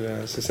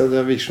synes jeg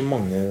det virker som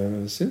mange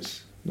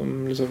synes. De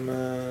liksom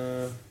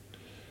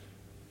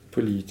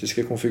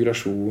politiske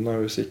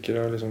konfigurasjoner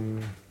usikre og liksom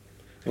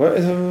det var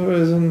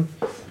sånn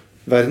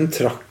verden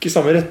trakk i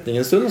samme retning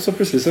en stund, og så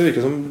plutselig så virker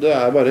det som det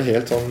bare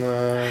helt sånn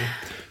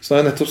så har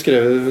jeg nettopp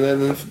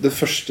skrevet det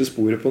første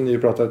sporet på den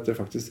nye plata etter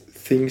faktisk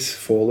Things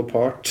Fall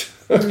Apart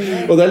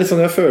og det litt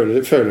sånn jeg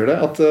føler det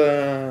at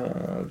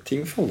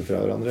ting faller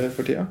fra hverandre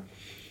for tida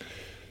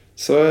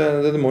så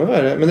det må jo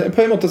være men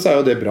på en måte så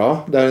jo det bra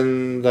det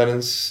en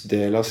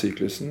del av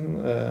syklusen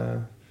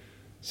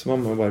så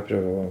man må bare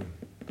prøve å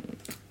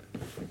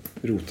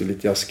rote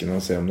litt i asken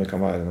og se om det kan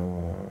være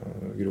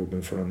noe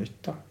grobunn for noe nytt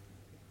da.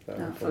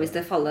 Ja, for hvis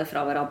det faller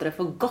fra hverandre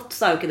for godt,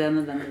 så jo ikke det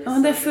nødvendigvis. Ja,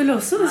 det føler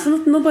også sånn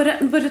at nå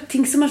bare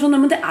ting som sånn,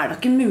 men det da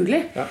ikke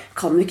mulig. Ja.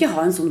 Kan vi ikke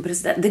ha en sånn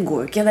president? Det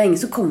går jo ikke, det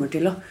ingen som kommer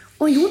til å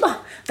jo da,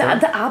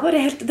 det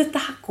bare helt, dette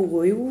her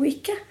går jo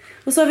ikke.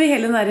 Og så har vi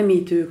hele den der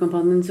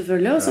MeToo-kampanjen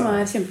selvfølgelig, og som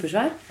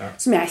kjempesvær,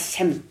 som jeg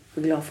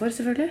kjempeglad for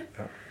selvfølgelig.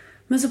 Ja.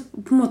 Men så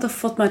på en måte har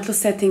fått meg til å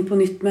se ting på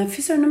nytt med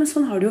fy søren, men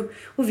sånn har det jo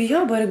og vi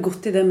har bare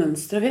gått i det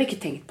mønstret vi har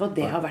ikke tenkt på at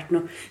det har vært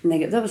noe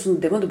negativt det, sånn,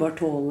 det må du bare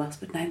tåle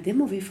nei, det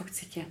må vi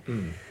faktisk ikke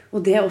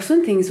og det også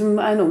en ting som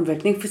en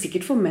omveltning for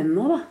sikkert for menn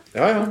nå da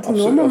at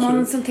absolutt, nå må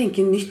man sånn, tenke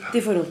nytt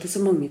i forhold til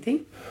så mange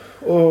ting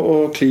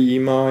og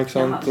klima, ikke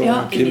sant og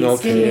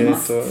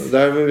kriminalitet og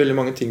det veldig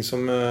mange ting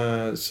som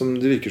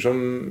det virker som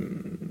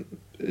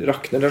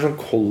rakner, det sånn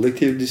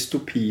kollektiv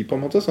dystopi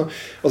på en måte så,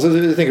 altså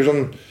jeg tenker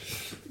sånn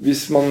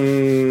hvis man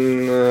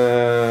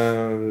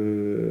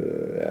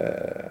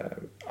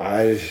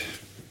jeg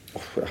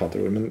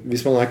hater ord, men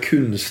hvis man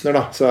kunstner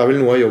da, så vel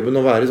noe av jobben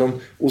å være sånn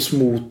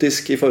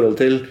osmotisk i forhold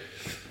til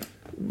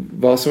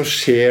hva som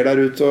skjer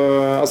der ute og,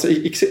 altså,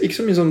 ikke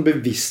så mye sånn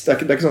bevisst det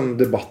er ikke sånn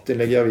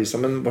debattinnlegg i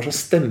avisa men hva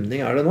slags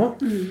stemning det nå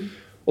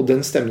og den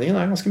stemningen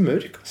ganske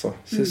mørk altså,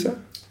 synes jeg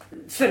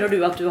Føler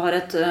du at du har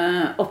et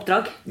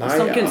oppdrag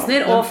som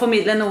kunstner og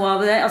formidle noe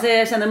av det altså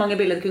jeg kjenner mange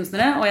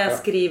billedkunstnere og jeg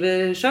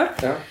skriver selv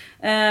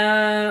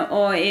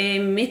og i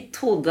mitt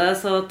hode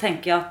så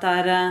tenker jeg at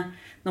det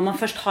når man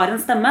først har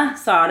en stemme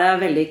så det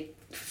veldig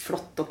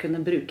flott å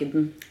kunne bruke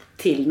den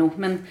til noe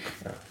men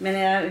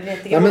jeg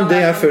vet ikke men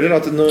det jeg føler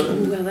at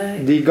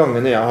de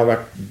gangene jeg har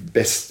vært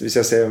best hvis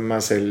jeg ser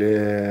meg selv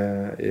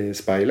i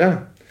speilet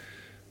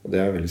og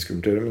det veldig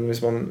skummelt å gjøre men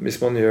hvis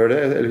man gjør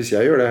det eller hvis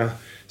jeg gjør det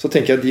så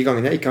tenker jeg at de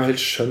gangene jeg ikke har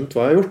helt skjønt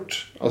hva jeg har gjort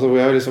altså hvor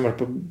jeg har liksom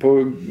vært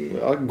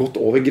gått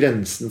over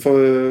grensen for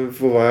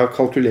hva jeg har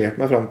kalkulert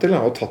meg frem til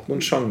og tatt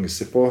noen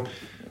sjanser på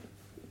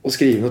å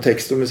skrive noe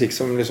tekst og musikk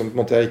som liksom, på en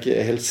måte jeg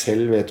ikke helt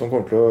selv vet om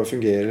kommer til å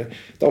fungere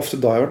det ofte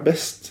da jeg har vært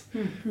best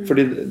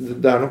fordi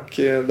det nok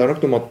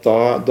noe med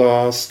at da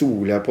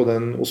stoler jeg på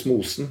den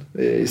osmosen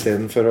i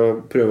stedet for å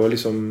prøve å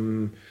liksom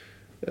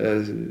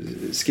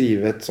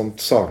skrive et sånt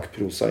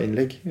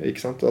sakprosa-innlegg,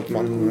 ikke sant? At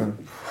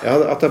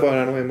det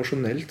bare noe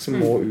emosjonelt som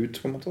må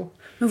ut, på en måte.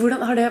 Men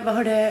hvordan har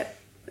det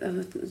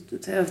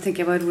jeg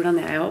tenker bare hvordan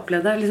jeg har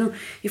opplevd det liksom,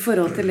 i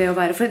forhold til det å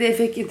være for jeg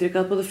fikk inntrykk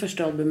av at på det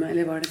første albumet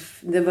eller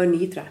det var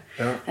 9 tror jeg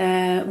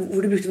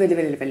hvor du brukte veldig,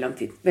 veldig, veldig lang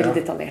tid veldig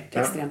detaljert,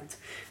 ekstremt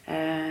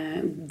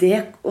det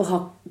å ha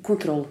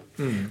kontroll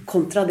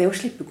kontra det å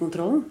slippe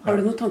kontrollen har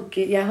du noen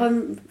tanker jeg har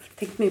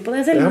tenkt mye på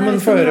det selv men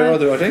få høre hva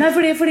du har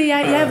tenkt fordi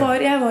jeg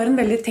var en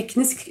veldig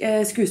teknisk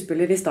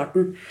skuespiller i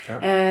starten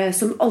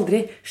som aldri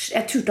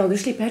jeg turte aldri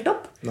slippe helt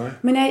opp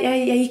men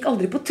jeg gikk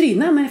aldri på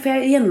trynet for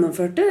jeg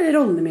gjennomførte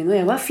rollene mine og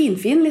jeg var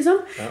fin liksom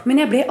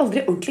men jeg ble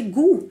aldri ordentlig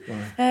god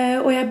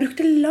og jeg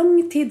brukte lang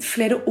tid,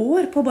 flere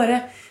år på bare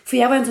for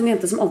jeg var en sånn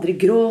jente som aldri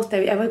gråt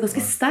jeg var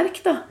ganske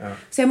sterk da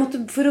så jeg måtte,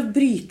 for å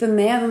bryte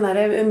ned den der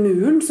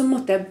muren så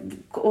måtte jeg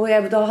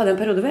da hadde jeg en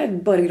periode hvor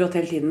jeg bare gråt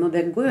hele tiden og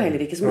det går jo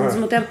heller ikke så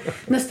måtte jeg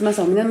nøste meg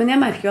sammen igjen men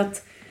jeg merker jo at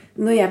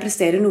når jeg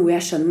presterer noe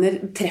jeg skjønner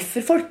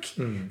treffer folk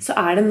så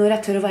det når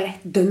jeg tør å være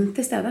dønn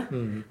til stede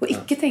og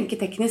ikke tenke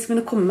teknisk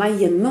men å komme meg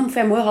gjennom for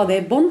jeg må jo ha det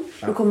i bånd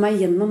å komme meg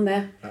gjennom det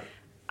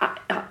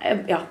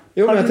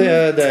Jo, men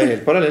det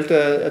helt parallelt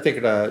jeg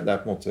tenker det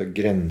på en måte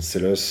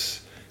grenseløs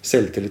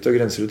selvtillit og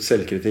grenseløs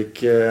selvkritikk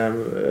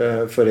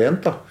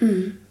forent da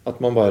at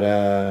man bare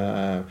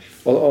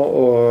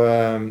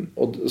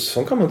og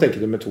sånn kan man tenke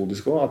det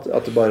metodisk også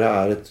at det bare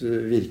et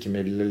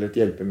virkemiddel eller et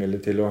hjelpemiddel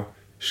til å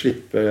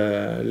slippe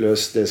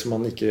løs det som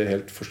man ikke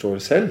helt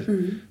forstår selv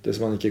det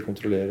som man ikke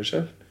kontrollerer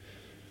selv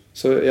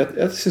så jeg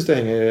synes det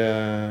henger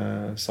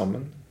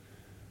sammen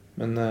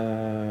men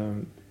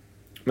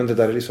det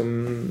der liksom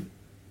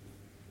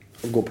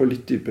å gå på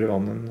litt dypere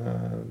vann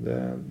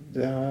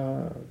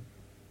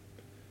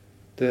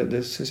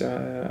det synes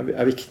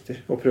jeg viktig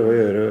å prøve å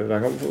gjøre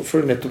hver gang for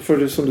nettopp for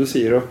som du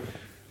sier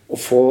å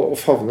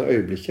favne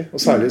øyeblikket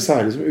og særlig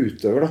som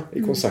utøver da,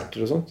 i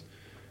konserter og sånt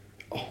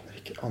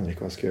aner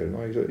ikke hva jeg skal gjøre nå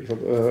ikke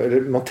sant? Eller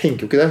man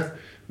tenker jo ikke det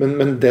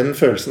men den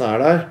følelsen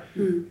der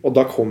og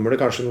da kommer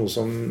det kanskje noe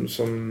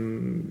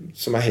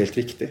som helt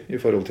riktig i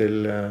forhold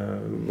til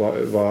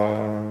hva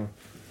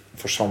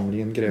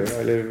forsamlingen krever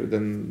eller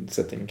den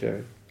settingen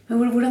krever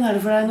Men hvordan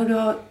det for deg når du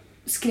har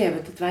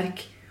skrevet et verk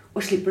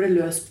og slipper det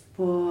løs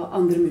på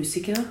andre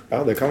musikere? Ja,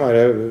 det kan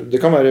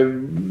være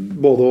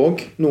både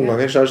og. Noen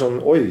ganger så det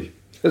sånn, oi,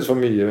 dette var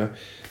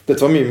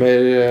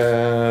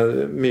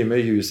mye mer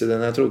juicy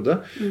enn jeg trodde.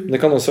 Men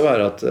det kan også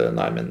være at,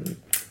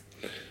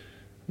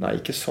 nei,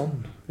 ikke sånn.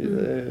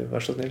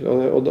 Vær så snill.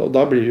 Og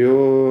da blir det jo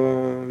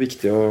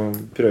viktig å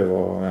prøve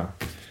å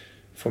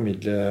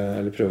formidle,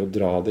 eller prøve å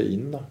dra det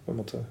inn da, på en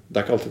måte.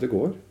 Det ikke alltid det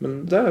går, men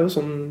det jo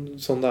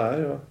sånn det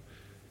og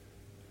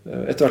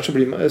etter hvert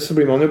så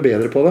blir man jo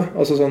bedre på det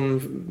altså sånn,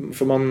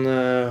 for man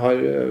har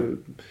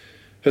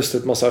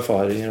høstet masse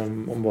erfaringer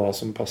om hva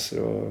som passer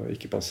og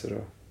ikke passer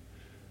og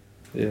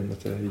igjen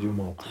dette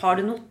idiomatet.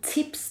 Har du noen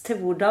tips til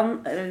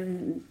hvordan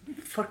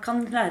folk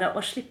kan lære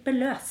å slippe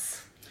løs?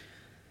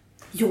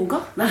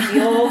 Yoga?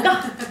 Yoga!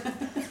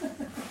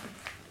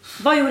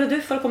 Hva gjorde du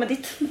for å komme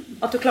dit?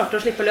 At du klarte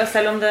å slippe løs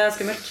selv om det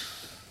skummelt?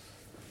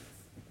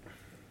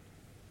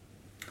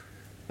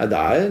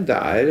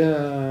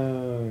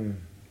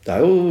 Det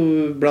jo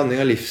blanding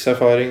av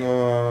livserfaring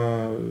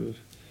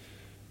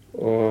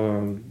og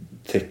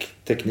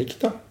teknikk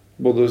da.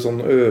 Både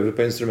sånn øve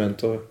på instrument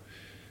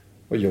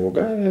og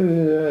yoga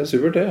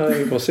supert det. Jeg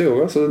gjør masse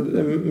yoga.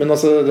 Men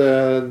altså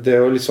det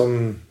å liksom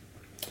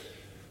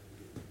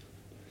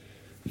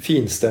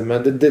finstemme,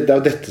 det jo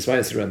dette som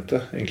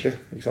instrumentet egentlig,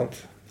 ikke sant?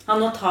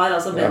 Nå tar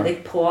altså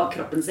Bendik på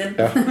kroppen sin.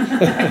 Ja.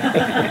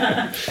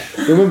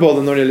 Jo, men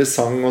både når det gjelder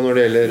sang og når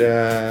det gjelder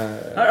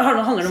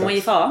handler det om å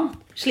gi faen?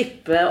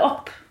 Slippe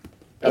opp?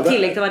 I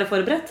tillegg til å være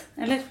forberedt,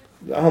 eller?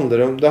 Det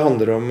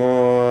handler om å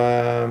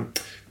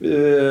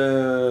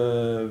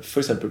for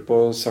eksempel på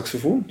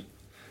saksofon.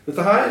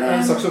 Dette her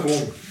en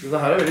saksofon. Denne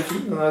her veldig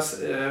fin. Den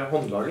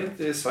håndlaget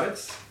i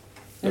Sveits.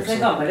 Den ser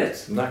gammel ut.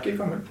 Den ikke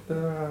gammel.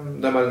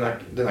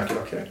 Den ikke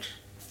lakkert.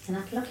 Den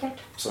ikke lakkert.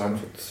 Så har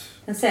den fått...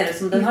 Den ser ut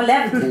som den har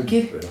levd.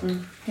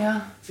 Ja.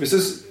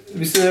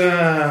 Hvis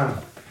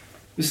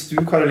du,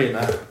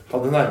 Karoline,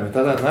 hadde nærmet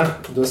deg denne,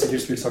 du har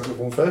sikkert spilt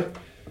saksofon før,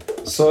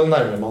 så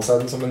nærmer man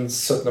seg den som en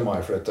 17.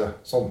 mai-fløyte.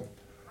 Sånn.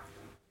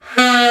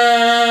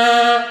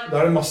 Da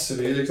det masse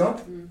lyd, ikke sant?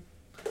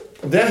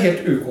 Og det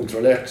helt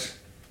ukontrollert.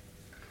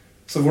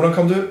 Så hvordan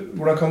kan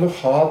du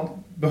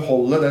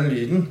beholde den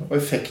lyden, og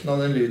effekten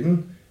av den lyden,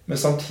 men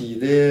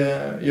samtidig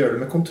gjøre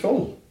det med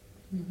kontroll?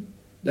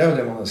 Det jo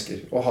det man ønsker.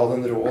 Å ha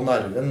den rå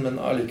nerven, men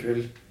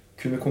allikevel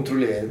kunne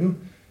kontrollere den.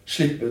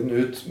 Slippe den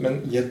ut, men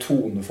i et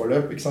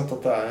toneforløp, ikke sant?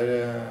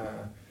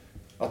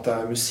 At det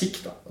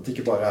musikk, da. At det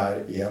ikke bare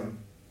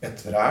et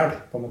vræl,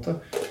 på en måte.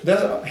 Det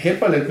helt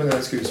parallelt med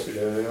den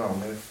skuespilleren.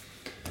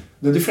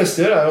 Det de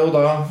fleste gjør jo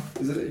da,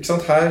 ikke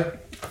sant, her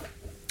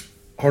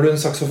har du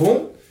en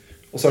saksofon,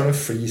 og så har du en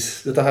flis.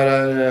 Dette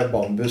her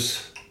bambus.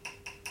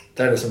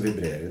 Det det som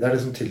vibrerer. Det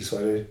det som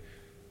tilsvarer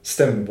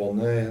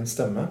stemmebåndet i en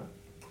stemme.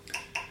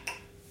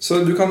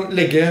 Så du kan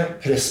legge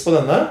press på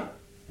denne,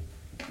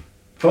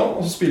 Sånn,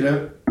 og så spille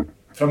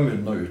fra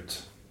munnen og ut.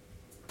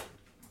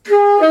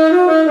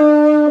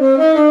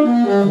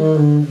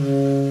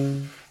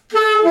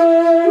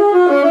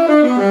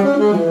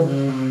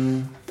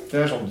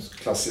 Det sånn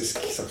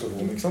klassisk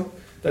saksofon, ikke sant?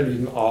 Det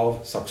lyden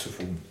av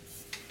saksofon.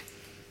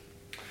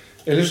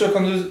 Eller så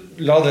kan du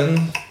la den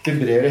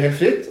vibrere helt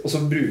fritt, og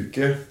så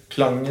bruke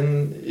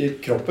klangen i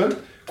kroppen,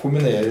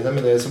 kombinere det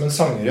med det som en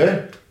sanger gjør.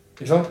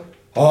 Ikke sant?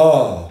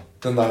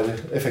 Den der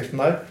effekten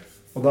der.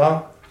 Og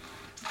da...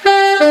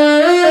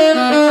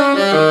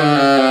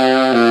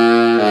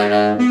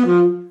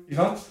 Ikke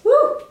sant?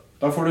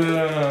 Da får du...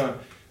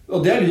 Og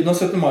det lyden av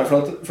 17.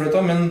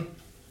 mai-fløyta, men...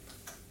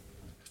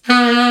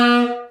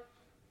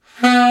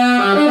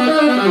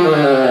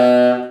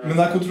 Men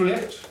det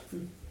kontrollert.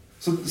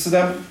 Så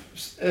det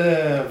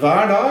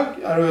hver dag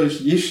å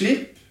gi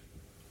slipp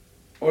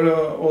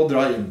og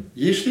dra inn.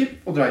 Gi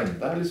slipp og dra inn.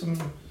 Det liksom...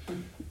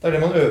 Det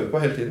det man øver på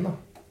hele tiden, da.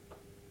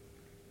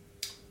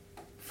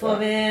 Får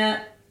vi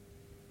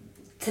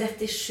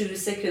 37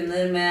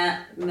 sekunder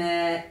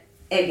med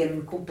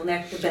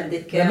egenkomponert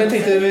Bendik? Ja, men jeg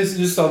tenkte, hvis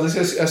du sa det,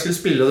 jeg skulle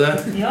spille det.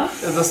 Ja.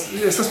 Jeg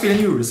skal spille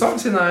en julesang,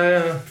 siden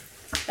jeg...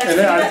 Det er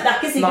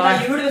ikke sikkert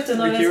det jul, vet du,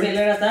 når vi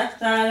spiller dette.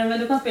 Men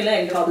du kan spille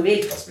egentlig hva du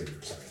vil. Jeg spiller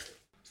julesang.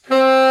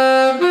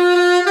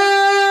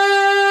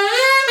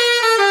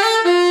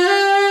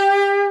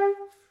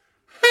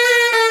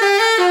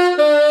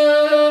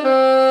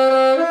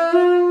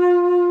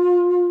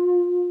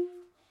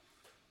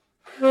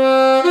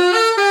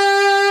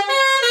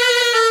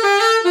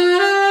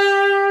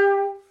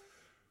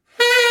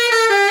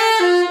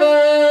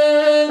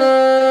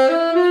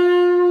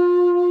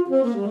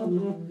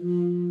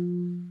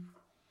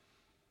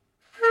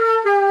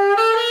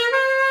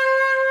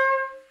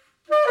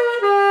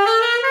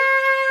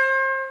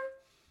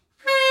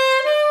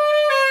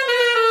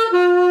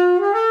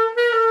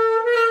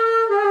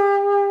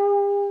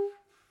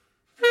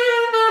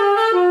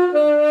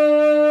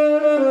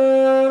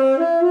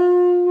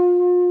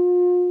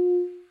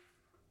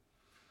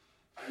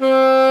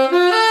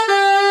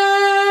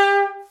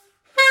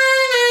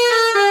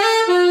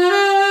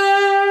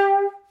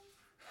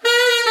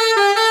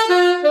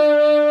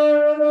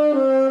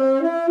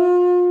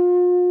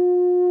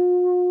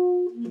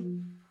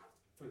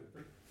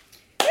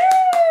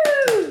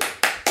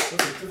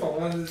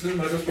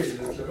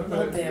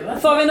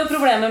 Får vi noen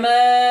problemer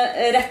med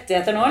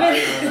rettigheter nå, eller?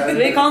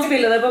 Vi kan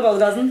spille det på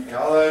podcasten.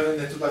 Ja, det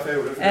nettopp derfor jeg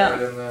gjorde det, for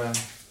det en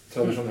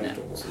tradisjonell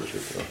tone, så det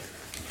slipper da.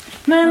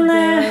 Men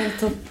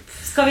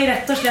skal vi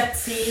rett og slett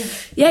si...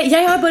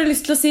 Jeg har bare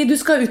lyst til å si, du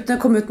skal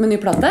komme ut med en ny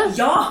plate.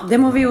 Ja! Det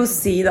må vi jo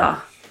si da.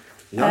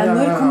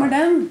 Når kommer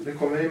den? Den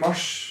kommer i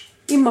mars.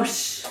 I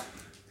mars.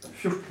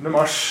 14.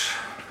 mars.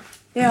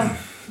 Ja.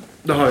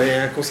 Da har vi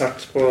konsert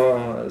på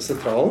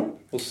Sentralen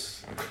hos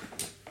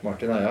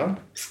Martin Eia.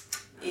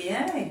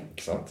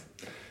 Ikke sant?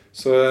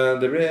 Så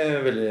det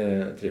blir veldig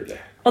trivelig.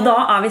 Og da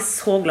er vi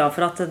så glad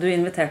for at du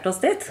inviterte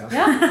oss dit.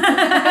 Ja.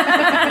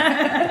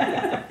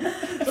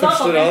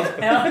 Første rad.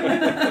 Ja.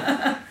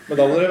 Men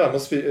da må dere være med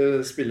å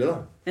spille da.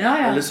 Ja.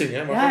 Eller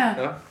synge.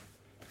 Ja.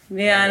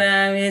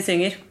 Vi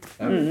synger.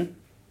 Ja.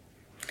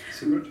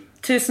 Supert.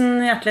 Tusen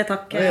hjertelig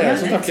takk. Ja,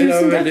 så takker, det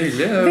var veldig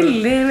hyggelig.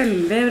 Veldig,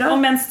 veldig bra. Og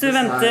mens du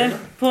venter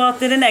på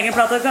at din egen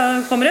plate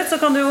kommer ut, så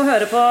kan du jo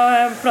høre på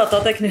plata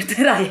til Knut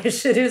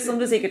Reiersrud,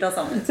 som du sikkert har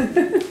savnet.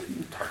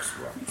 Takk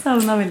skal du ha.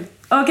 Savnet veldig.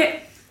 Ok.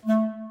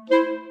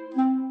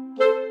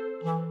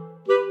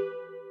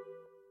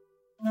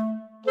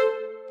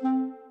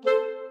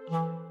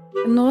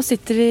 Nå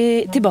sitter vi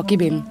tilbake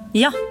i bilen.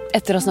 Ja.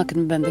 Etter å ha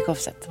snakket med Bendik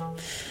Hofseth.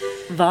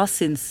 Hva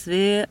synes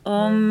vi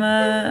om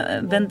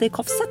Bendik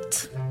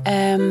Hofseth?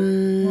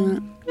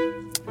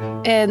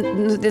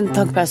 Den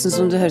tankepausen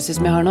som du høres ut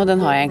som jeg har nå,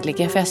 den har jeg egentlig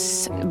ikke. For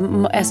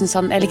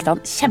jeg likte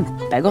han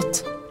kjempegodt.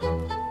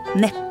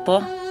 Nedpå,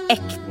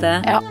 ekte,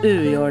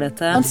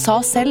 ujålete. Han sa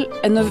selv,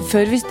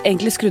 før vi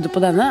egentlig skrudde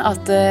på denne,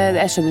 at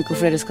jeg skjønner ikke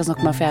hvorfor dere skal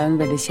snakke med meg, for jeg er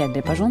en veldig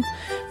kjedelig person.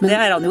 Men det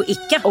er han jo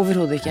ikke.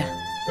 Overhodet ikke.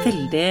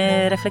 Veldig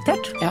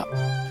reflektert. Ja.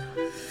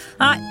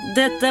 Nei,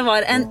 dette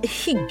var en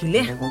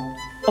hyggelig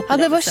opplevelse. Ja,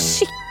 det var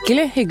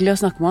skikkelig hyggelig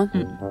å snakke med han.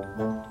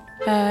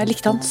 Jeg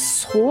likte han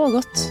så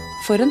godt.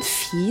 For en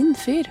fin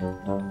fyr.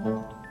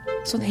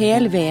 Sånn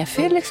hel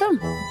V-fyr, liksom.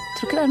 Jeg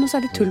tror ikke det er noe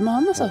særlig tull med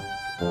han, altså.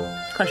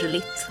 Kanskje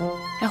litt.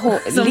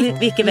 Som vi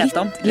ikke vet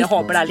om. Jeg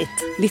håper det er litt.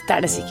 Litt er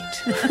det sikkert.